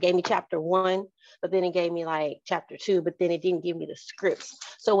 because it was like gave me chapter 1, but then it gave me like chapter 2, but then it didn't give me the scripts.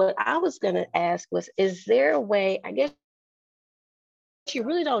 So what I was gonna ask was, is there a way? I guess you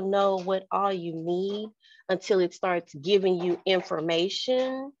really don't know what all you need until it starts giving you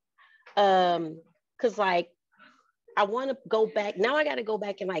information. Because like I want to go back now. I got to go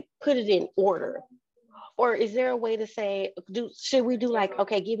back and like put it in order. Or is there a way to say, should we do like,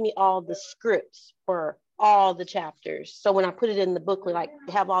 okay, give me all the scripts for all the chapters? So when I put it in the booklet, like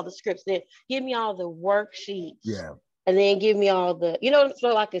have all the scripts, then give me all the worksheets. Yeah. And then give me all the,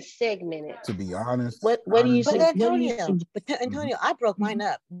 so like a segmented. To be honest. What do you But think? Antonio, I broke mine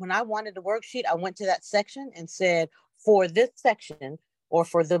up. When I wanted a worksheet, I went to that section and said, for this section or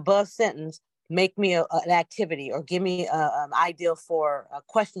for the above sentence, make me an activity or give me an idea for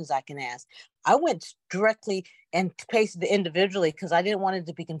questions I can ask. I went directly and pasted it individually because I didn't want it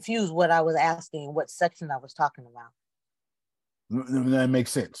to be confused what I was asking and what section I was talking about. That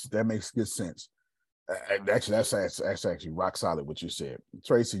makes sense. That makes good sense. Actually, that's actually rock solid what you said.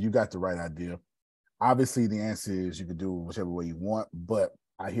 Tracy, you got the right idea. Obviously, the answer is you can do it whichever way you want, but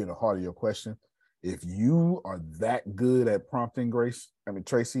I hear the heart of your question. If you are that good at prompting,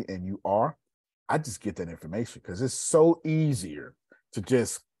 Tracy, and you are, I just get that information because it's so easier to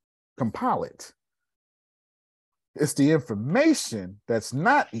just compile it. It's the information that's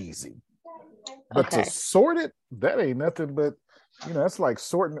not easy. But to sort it, that ain't nothing but, that's like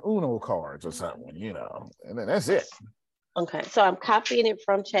sorting Uno cards or something, and then that's it. Okay, so I'm copying it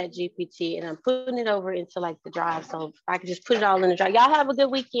from ChatGPT and I'm putting it over into like the drive. So I can just put it all in the drive. Y'all have a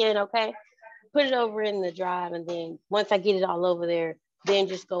good weekend, okay? Put it over in the drive, and then once I get it all over there, then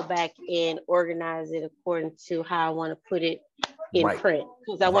just go back and organize it according to how I want to put it in print.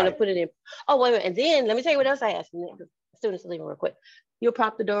 Because I want to put it in. Oh, wait a minute. And then let me tell you what else I asked. The students are leaving real quick. You'll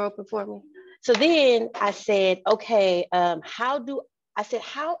prop the door open for me. So then I said, okay, how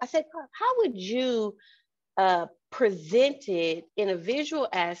would you present it in a visual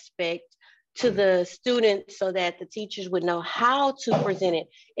aspect to the students so that the teachers would know how to present it?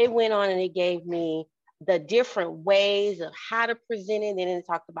 It went on and it gave me the different ways of how to present it. Then it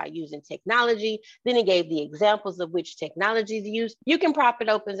talked about using technology. Then it gave the examples of which technologies used. You can prop it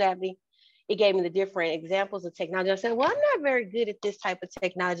open, Zabby. It gave me the different examples of technology. I said, well, I'm not very good at this type of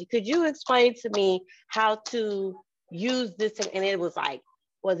technology. Could you explain to me how to use this? And it was like,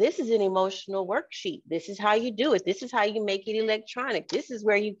 well, this is an emotional worksheet. This is how you do it. This is how you make it electronic. This is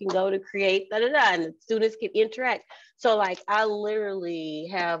where you can go to create, and the students can interact. So like, I literally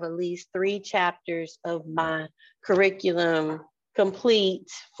have at least 3 chapters of my curriculum complete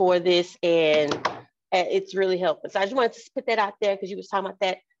for this, and it's really helping. So I just wanted to put that out there because you was talking about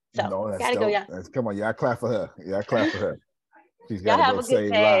that. So gotta go, y'all. Come on, y'all clap for her. Y'all clap for her. She's Y'all got to have go a good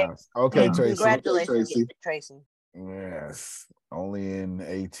save day. lives. Okay, Tracy. Congratulations, Tracy. Yes, only in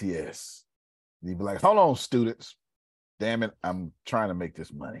ATS. You'd be like, hold on, students. Damn it, I'm trying to make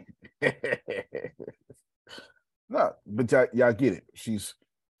this money. No, but y'all get it. Just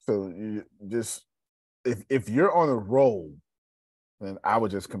if you're on a roll, then I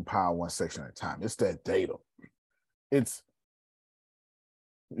would just compile one section at a time. It's that data.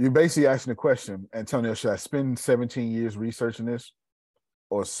 You're basically asking the question, Antonio, should I spend 17 years researching this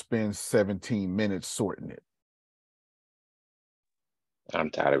or spend 17 minutes sorting it? I'm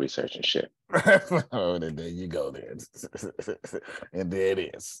tired of researching shit. Oh, then there you go then. And there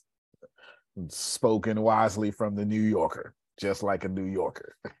it is. Spoken wisely from the New Yorker, just like a New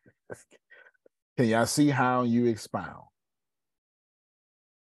Yorker. Can y'all see how you expound?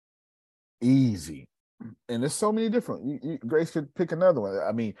 Easy. And there's so many different. Grace could pick another one.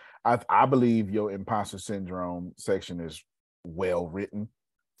 I mean, I believe your imposter syndrome section is well written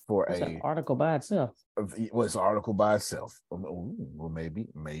for It's an article by itself. Well, it's an article by itself. Well,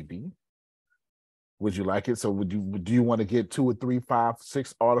 maybe. Would you like it? So do you want to get 2 or 3, 5,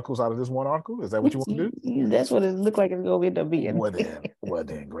 6 articles out of this one article? Is that what you want to do? That's what it looked like it's gonna end up being. Well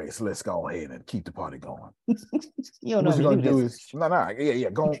then, Grace, let's go ahead and keep the party going. You don't know what you're gonna do this. is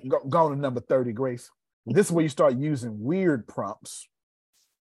go to number 30, Grace. This is where you start using weird prompts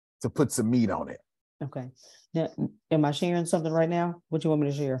to put some meat on it. Okay. Now, am I sharing something right now? What you want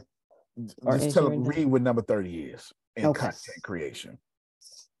me to share? Just tell them, read what number 30 is in content creation.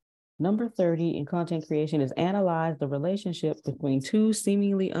 Number 30 in content creation is analyze the relationship between 2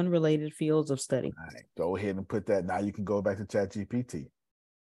 seemingly unrelated fields of study. All right, go ahead and put that. Now you can go back to ChatGPT.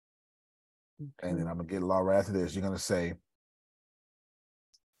 And then I'm going to get Laura right after this. You're going to say,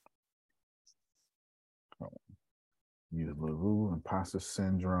 use Laru, imposter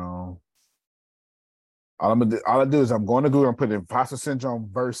syndrome. All I do is I'm going to Google and put imposter syndrome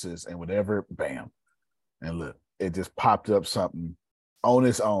versus and whatever, bam. And look, it just popped up something on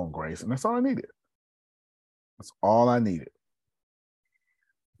its own, Grace. And that's all I needed. That's all I needed.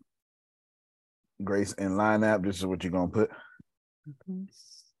 Grace, in line app, this is what you're going to put. Okay.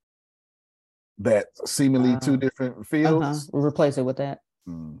 That seemingly 2 different fields. We'll replace it with that.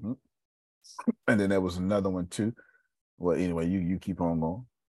 Mm-hmm. And then there was another one too. Well, anyway, you keep on going.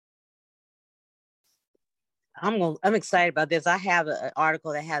 I'm excited about this. I have an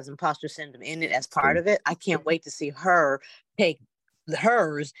article that has imposter syndrome in it as part of it. I can't wait to see her take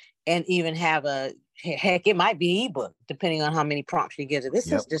hers and even have heck, it might be ebook, depending on how many prompts she gives it.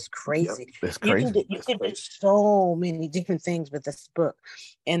 This is just crazy. It's crazy. You can do so many different things with this book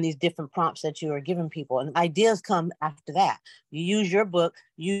and these different prompts that you are giving people. And ideas come after that. You use your book,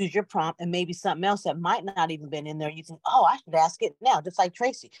 use your prompt, and maybe something else that might not even been in there. You think, oh, I should ask it now, just like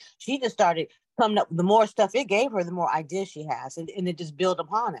Tracy. She just started coming up, the more stuff it gave her, the more ideas she has, and it just build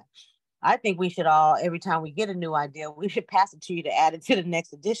upon it. I think we should all, every time we get a new idea, we should pass it to you to add it to the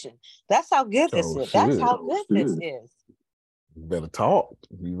next edition. That's how good this is. That's how good this is. You better talk.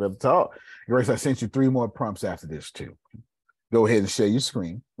 Grace, I sent you 3 more prompts after this too. Go ahead and share your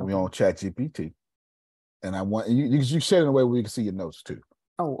screen. We're on ChatGPT. And I want you share it in a way where we can see your notes too.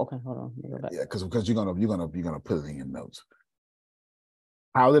 Oh, okay. Hold on. Let me go back. Yeah, because you're gonna put it in your notes.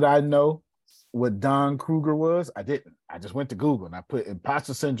 How did I know what Don Kruger was? I didn't. I just went to Google and I put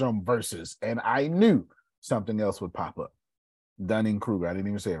imposter syndrome versus, and I knew something else would pop up. Dunning-Kruger. I didn't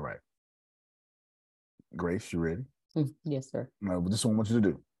even say it right. Grace, you ready? Yes, sir. No, but this is what I want you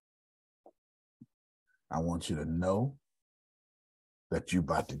to do. I want you to know that you're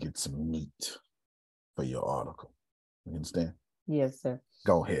about to get some meat for your article. You understand? Yes, sir.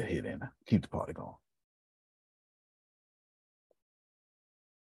 Go ahead, hit in. Keep the party going.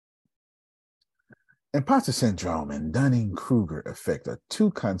 Imposter syndrome and Dunning-Kruger effect are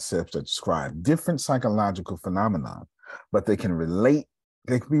 2 concepts that describe different psychological phenomena, but they can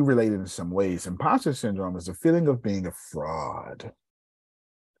be related in some ways. Imposter syndrome is a feeling of being a fraud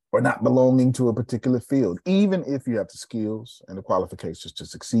or not belonging to a particular field, even if you have the skills and the qualifications to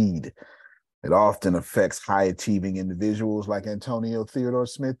succeed. It often affects high-achieving individuals like Antonio Theodore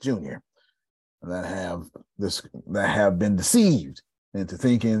Smith Jr. that have been deceived into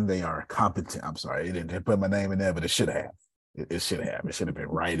thinking they are competent. I'm sorry, it didn't put my name in there, but it should have. It should have. It should have been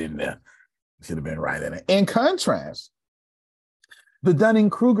right in there. It should have been right in it. In contrast, the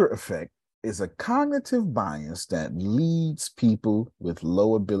Dunning-Kruger effect is a cognitive bias that leads people with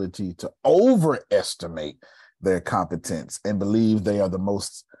low ability to overestimate their competence and believe they are the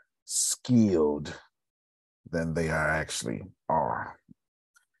most skilled than they actually are.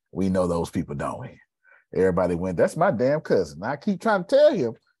 We know those people, don't we? Everybody went, that's my damn cousin. I keep trying to tell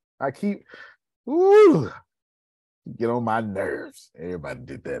him. Get on my nerves. Everybody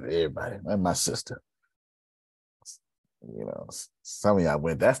did that. Everybody. And my sister. You know, some of y'all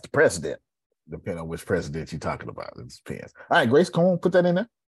went, that's the president. Depending on which president you're talking about. It depends. All right, Grace, come on, put that in there.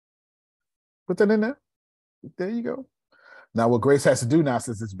 Put that in there. There you go. Now, what Grace has to do now,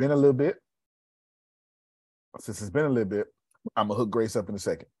 since it's been a little bit, I'm going to hook Grace up in a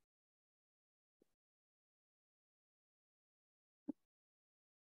second.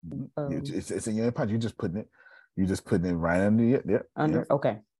 It's in your inbox. You're just putting it right under it. Yep.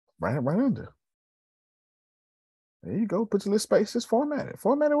 Okay. Right under. There you go. Put your little spaces. Format it.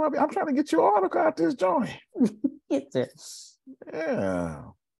 I'm trying to get your article out this joint. Get it. Yeah.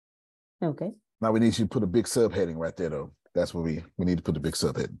 Okay. Now we need you to put a big subheading right there, though. That's what we need to put the big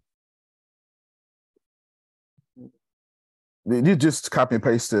subheading. You just copy and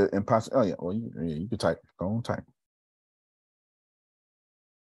paste the imposter. Oh yeah, well you can type. Go on, type.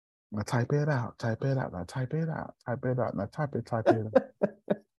 Now type it out. Type it out. Now type it out. Type it out. Now type it. Type it out.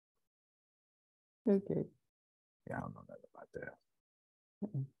 Okay. Yeah, I don't know nothing about that.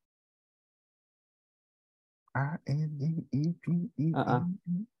 INDEPE.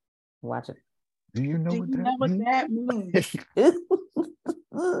 Watch it. Do you know what that means?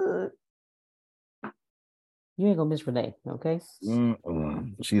 You ain't gonna miss Renee, okay?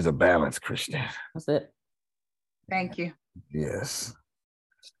 She's a balanced Christian. That's it. Thank you. Yes.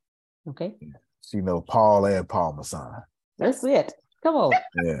 Okay. She know Paul and Parmesan. That's it. Come on.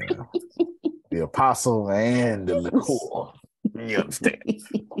 Yeah. The apostle and the liqueur. You understand?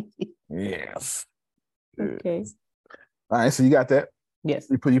 Yes. Okay. All right, so you got that? Yes.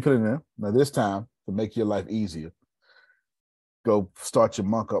 You put it in there. Now this time, to make your life easier, go start your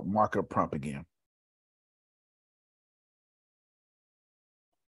markup prompt again.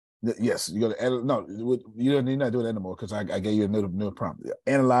 Yes, you got to edit. No, you're not doing it anymore because I gave you a new prompt.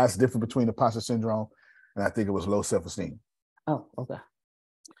 Analyze the difference between imposter syndrome and I think it was low self-esteem. Oh, okay.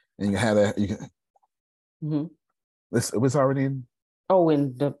 And you can have that. You can. It was already in. Oh,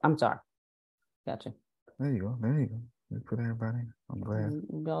 I'm sorry. Gotcha. There you go. You put everybody. I'm glad.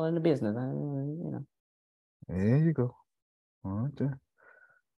 Y'all in the business, you know. There you go. All right there.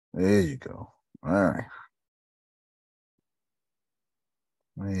 There you go. All right.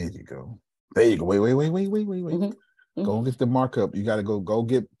 There you go. There you go. Wait. Go and get the markup. You got to go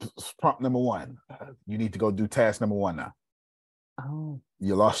get prompt number 1. You need to go do task number 1 now. Oh.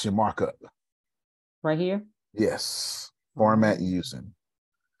 You lost your markup. Right here? Yes. Format using.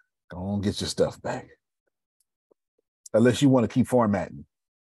 Go and get your stuff back. Unless you want to keep formatting.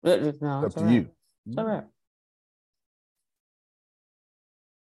 No, it's up to you. It's all right.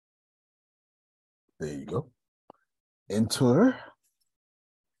 There you go. Enter.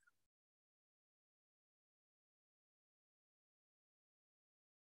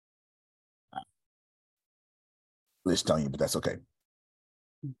 Let's tell you, but that's okay.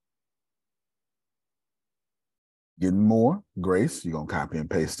 Getting more, Grace. You're going to copy and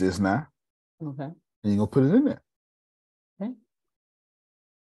paste this now. Okay. And you're going to put it in there. Okay.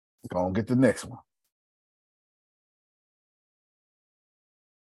 Go and get the next one.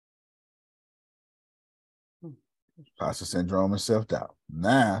 Imposter syndrome and self-doubt.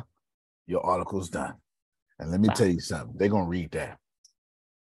 Now, your article's done. And let me tell you something. They're going to read that.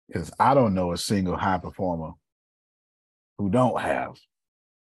 Because I don't know a single high performer who don't have.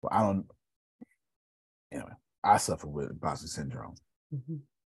 Well, anyway, I suffer with imposter syndrome.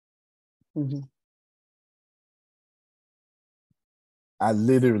 I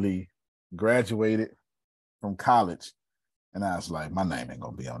literally graduated from college and I was like, my name ain't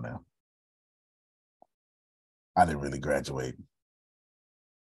going to be on there. I didn't really graduate.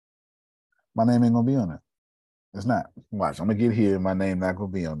 My name ain't going to be on there. It's not. Watch, I'm going to get here and my name not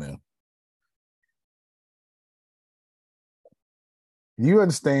going to be on there. You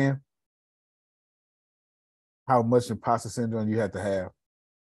understand how much imposter syndrome you have to have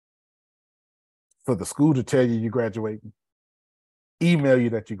for the school to tell you you're graduating, email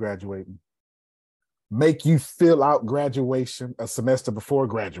you that you're graduating, make you fill out graduation a semester before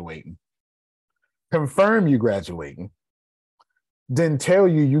graduating, confirm you graduating, then tell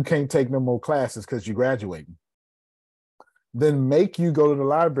you can't take no more classes because you're graduating, then make you go to the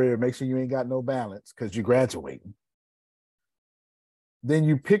library and make sure you ain't got no balance because you're graduating. Then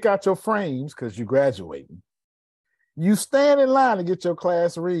you pick out your frames because you're graduating. You stand in line to get your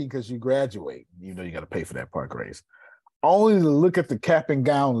class read because you graduate. You know you got to pay for that part, Grace. Only to look at the cap and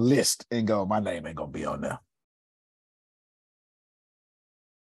gown list and go, my name ain't going to be on there.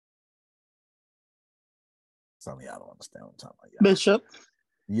 Some of y'all don't understand what I'm talking about. Bishop.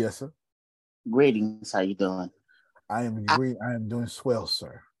 Yes, sir. Greetings. How you doing? I am doing swell,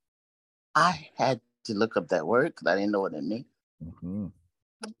 sir. I had to look up that word because I didn't know what it meant. You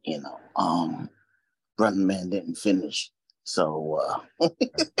know, brother man didn't finish. So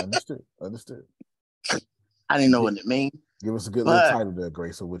understood. I didn't know what it meant. Give us a good little title there,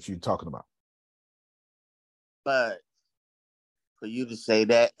 Grace, of what you talking about. But for you to say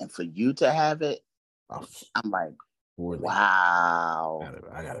that and for you to have it, I'm like, really? Wow.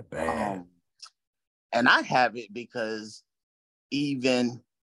 I got it bad. And I have it because even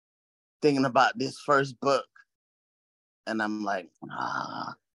thinking about this first book, and I'm like,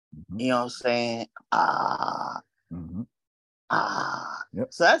 you know what I'm saying? Yep.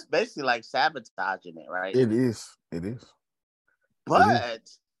 So that's basically like sabotaging it, right? It is. But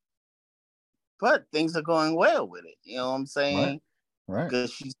things are going well with it. You know what I'm saying? Right.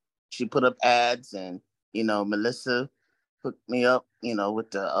 Because she put up ads and, you know, Melissa hooked me up,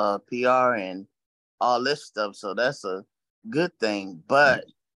 with the PR and all this stuff. So that's a good thing. But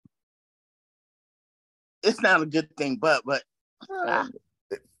it's not a good thing. But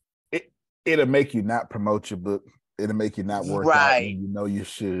it'll make you not promote your book. It'll make you not work out when you know you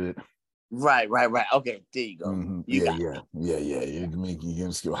should. Right. Okay, there you go. Mm-hmm. Yeah. You make you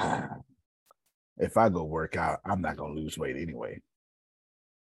just go high. If I go work out, I'm not gonna lose weight anyway.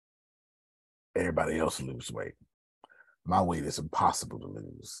 Everybody else lose weight. My weight is impossible to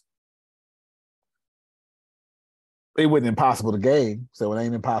lose. It wasn't impossible to gain, so it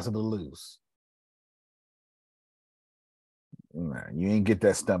ain't impossible to lose. Nah, you ain't get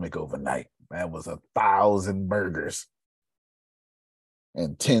that stomach overnight. That was 1,000 burgers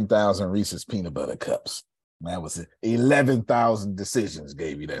and 10,000 Reese's peanut butter cups. That was 11,000 decisions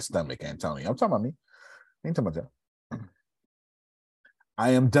gave you that stomach, Antonio. I'm talking about me. I ain't talking about that.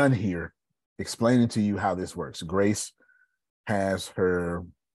 I am done here explaining to you how this works. Grace has her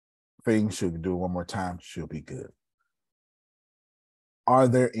thing. She'll do it one more time. She'll be good. Are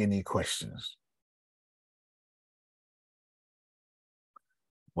there any questions?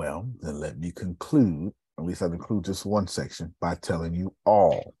 Well, then let me conclude, at least I'll include just one section, by telling you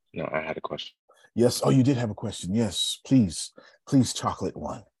all. No, I had a question. Yes. Oh, you did have a question. Yes, please, chocolate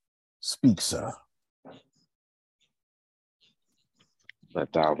one. Speak, sir.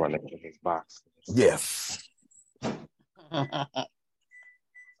 Let Dial run into his box. Yes. All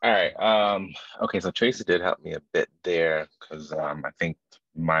right. Okay, so Tracy did help me a bit there because I think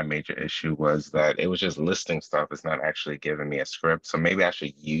my major issue was that it was just listing stuff. It's not actually giving me a script. So maybe I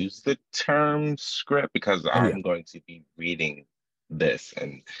should use the term script because I'm going to be reading this,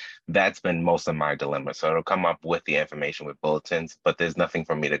 and that's been most of my dilemma. So it'll come up with the information with bulletins, but there's nothing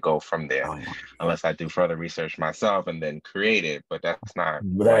for me to go from there unless I do further research myself and then create it. But that's not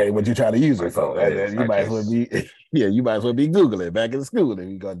what you try to use it for. You might as well be you might as well be Googling back in school if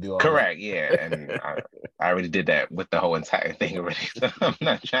you're gonna do all correct. that. Yeah, and I already did that with the whole entire thing already. So I'm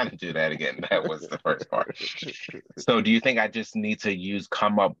not trying to do that again. That was the first part. So do you think I just need to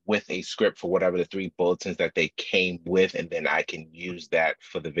come up with a script for whatever the 3 bulletins that they came with, and then I can use that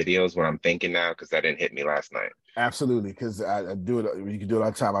for the videos when I'm thinking now, because that didn't hit me last night? Absolutely, because I do it. You can do it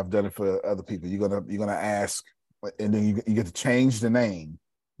all the time. I've done it for other people. You're gonna ask, and then you get to change the name,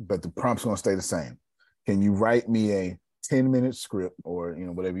 but the prompt's gonna stay the same. Can you write me a 10-minute script, or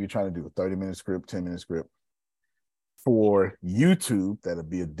whatever you're trying to do, a 30-minute script, 10-minute script for YouTube? That'll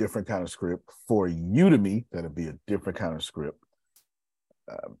be a different kind of script. For Udemy, that'll be a different kind of script.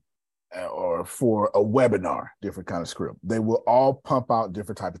 Or for a webinar, different kind of script. They will all pump out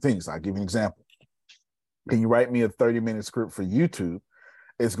different type of things. I'll give you an example. Can you write me a 30-minute script for YouTube?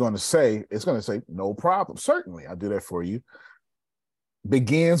 It's going to say, no problem. Certainly, I'll do that for you.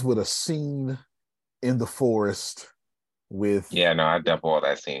 Begins with a scene in the forest with. Yeah, no, I dump all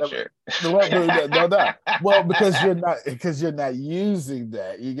that scene shit. No. Well, because you're not using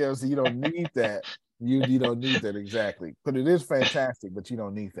that. You get what I'm saying? You don't need that. You don't need that exactly. But it is fantastic, but you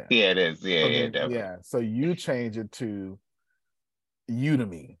don't need that. Yeah, it is. Yeah, definitely. Yeah. So you change it to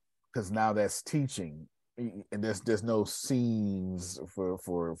Udemy, because now that's teaching. And there's no scenes for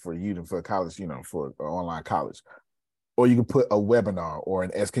Udemy, for college, for online college. Or you can put a webinar or an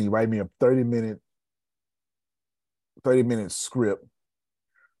can you write me a 30-minute script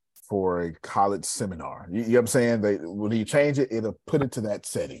for a college seminar? You know what I'm saying? When you change it, it'll put it to that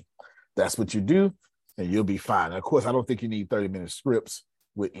setting. That's what you do, and you'll be fine. Of course, I don't think you need 30-minute scripts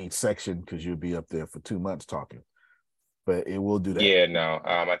with each section, because you'll be up there for 2 months talking. But it will do that. Yeah, no.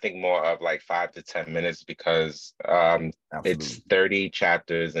 I think more of like 5 to 10 minutes, because it's 30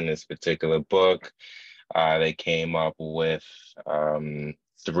 chapters in this particular book. They came up with 3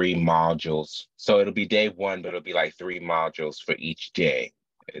 modules. So it'll be day 1, but it'll be like 3 modules for each day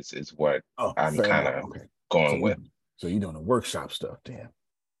is what I'm kind of going with. So you're doing the workshop stuff then.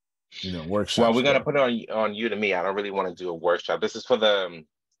 Workshop. Well, we're going to put it on Udemy. I don't really want to do a workshop. This is for the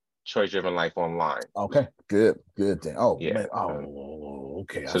Choice-Driven Life Online. Okay, good then. Oh, yeah. Man. Oh,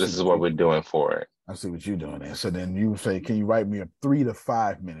 okay. So this is what we're doing for it. I see what you're doing there. So then you say, can you write me a 3 to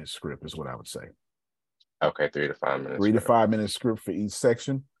 5 minute script is what I would say. Okay, 3 to 5 minutes. 3 to 5 minute script for each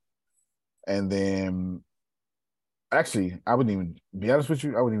section. And then, actually, I wouldn't even, be honest with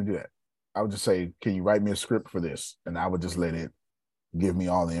you, I wouldn't even do that. I would just say, can you write me a script for this? And I would just let it give me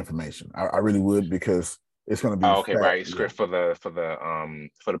all the information. I really would, because it's going to be. Oh, okay, right. Script for the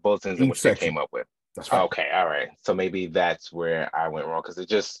bulletins and which they came up with. That's right. Okay, all right. So maybe that's where I went wrong,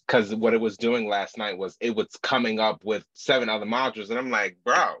 because what it was doing last night was it was coming up with 7 other modules, and I'm like,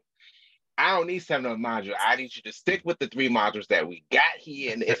 bro, I don't need 7 other modules. I need you to stick with the 3 modules that we got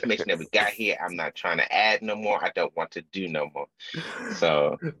here and the information that we got here. I'm not trying to add no more. I don't want to do no more.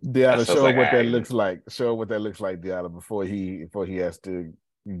 So Deanna, so it's show him like, what that all right. looks like. Show him what that looks like, Deanna, before he has to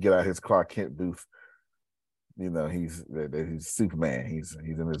get out his Clark Kent booth. You know, he's Superman. He's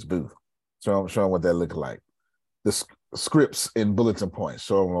in his booth. Show him what that looks like. The scripts in bulletin points.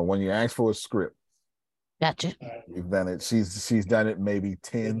 So when you ask for a script, Gotcha. you've done it. She's done it maybe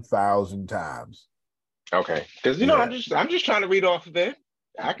 10,000 times. Okay, because I'm just trying to read off of it.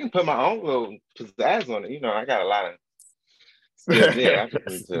 I can put my own little pizzazz on it. I got a lot of skills there. I just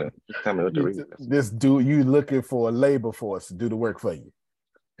need to just tell me what to read. You looking for a labor force to do the work for you.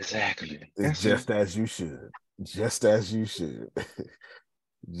 Exactly. It's just as you should. Just as you should.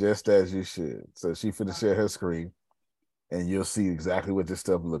 Just as you should. So she finna share her screen, and you'll see exactly what this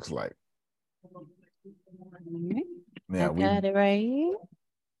stuff looks like. Now I got it right here.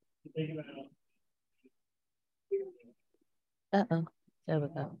 Uh-oh. There we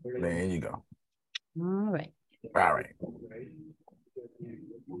go. There you go. All right. All right.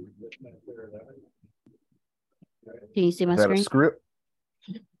 Can you see my Is that screen? a script?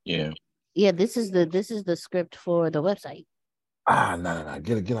 Yeah. Yeah, this is the script for the website. No.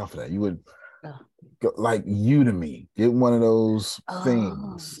 Get off of that. You would go, like Udemy. Get one of those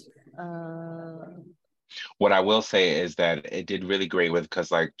things. What I will say is that it did really great with,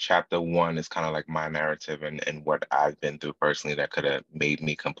 because like chapter 1 is kind of like my narrative and what I've been through personally that could have made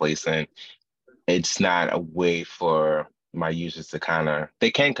me complacent. It's not a way for my users to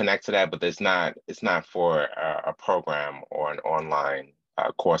they can connect to that, but it's not for a program or an online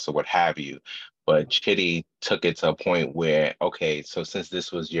course or what have you. But Chitty took it to a point where, okay, so since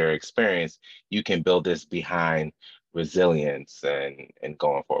this was your experience, you can build this behind resilience and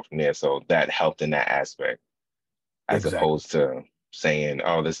going forward from there. So that helped in that aspect, as opposed to saying,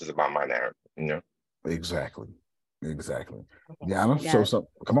 oh, this is about my narrative, Exactly. Yana, show something.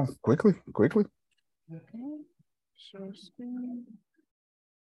 Come on, quickly. Okay. Share screen.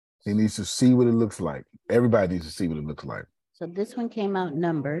 He needs to see what it looks like. Everybody needs to see what it looks like. So this one came out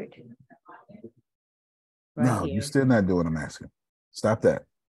numbered. No, you're still not doing a masking. Stop that.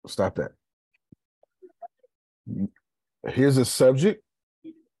 Here's a subject.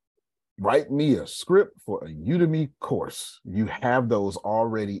 Write me a script for a Udemy course. You have those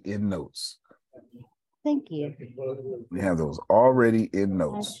already in notes. Thank you. We have those already in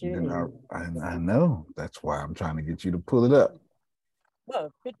notes. Sure. I know. That's why I'm trying to get you to pull it up.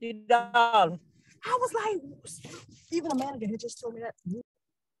 Well, $50. I was like, even a manager had just told me that.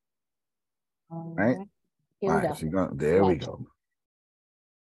 All right. Here we go. There we go.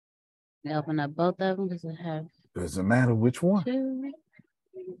 Open up both of them because I have. Doesn't matter which one. 2.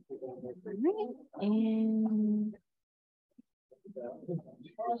 And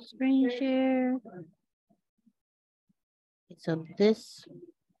screen share. So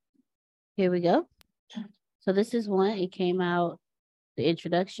here we go. So this is one. It came out the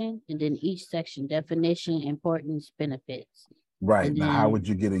introduction, and then each section: definition, importance, benefits. Right. And now, then, how would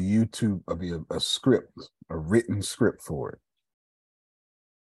you get a script, a written script for it?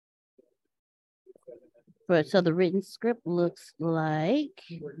 So the written script looks like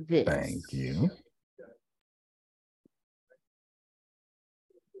this. Thank you.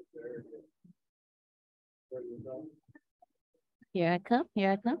 Here I come.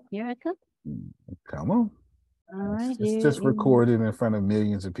 Come on. All right. It's just recorded in front of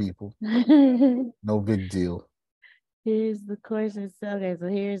millions of people. No big deal. Here's the course itself. Okay, so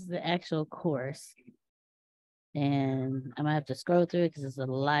here's the actual course. And I'm gonna have to scroll through it because there's a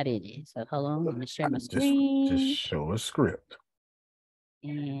lot in it. So hold on, I'm gonna share my screen. Just show a script.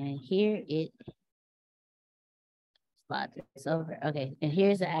 And here it slide this over. Okay, and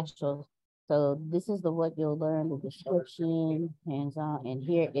here's the actual. So this is what you'll learn, the description, hands-on, and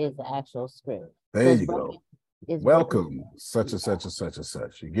here is the actual script. There you go. Welcome, such and such and such and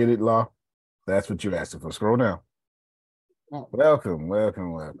such. You get it, Law? That's what you're asking for. Scroll down. Welcome.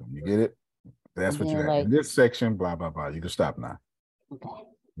 You get it? That's what you're asking. This section, blah, blah, blah. You can stop now. Okay.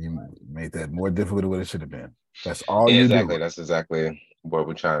 You made that more difficult than what it should have been. That's all you do. Exactly. That's exactly what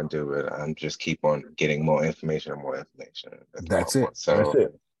we're trying to do. I'm just keep on getting more information and more information. That's it.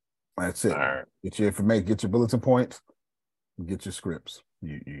 That's it. All right. Get your information, get your bulletin points, get your scripts.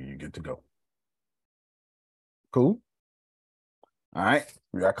 You get to go. Cool. All right.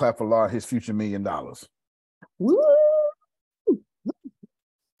 We got to clap for Law, his future $1 million. Woo!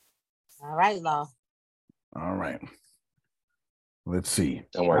 All right, Law. All right. Let's see.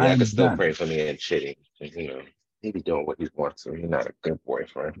 Don't worry, I can still pray for me and Chitty. He be doing what he wants, so he's not a good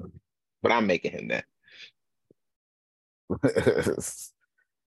boyfriend. But I'm making him that.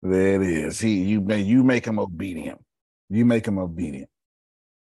 There it is. You make him obedient. You make him obedient.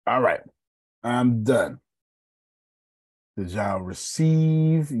 All right. I'm done. Did y'all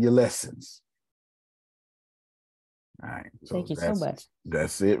receive your lessons? All right. Thank you so much.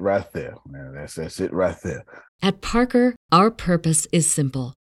 That's it right there. Man, that's it right there. At Parker, our purpose is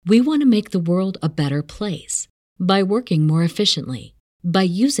simple. We want to make the world a better place by working more efficiently, by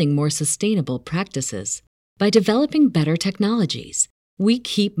using more sustainable practices, by developing better technologies. We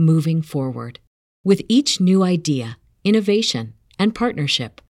keep moving forward. With each new idea, innovation, and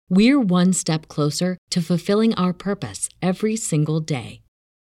partnership, we're one step closer to fulfilling our purpose every single day.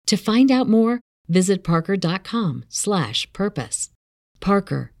 To find out more, visit parker.com/purpose.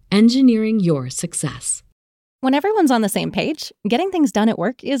 Parker, engineering your success. When everyone's on the same page, getting things done at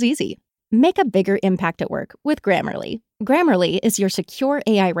work is easy. Make a bigger impact at work with Grammarly. Grammarly is your secure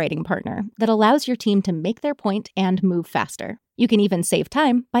AI writing partner that allows your team to make their point and move faster. You can even save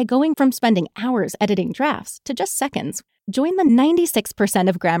time by going from spending hours editing drafts to just seconds. Join the 96%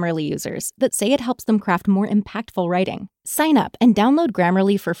 of Grammarly users that say it helps them craft more impactful writing. Sign up and download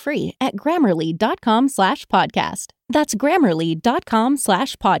Grammarly for free at grammarly.com/podcast. That's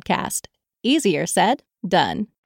grammarly.com/podcast. Easier said, done.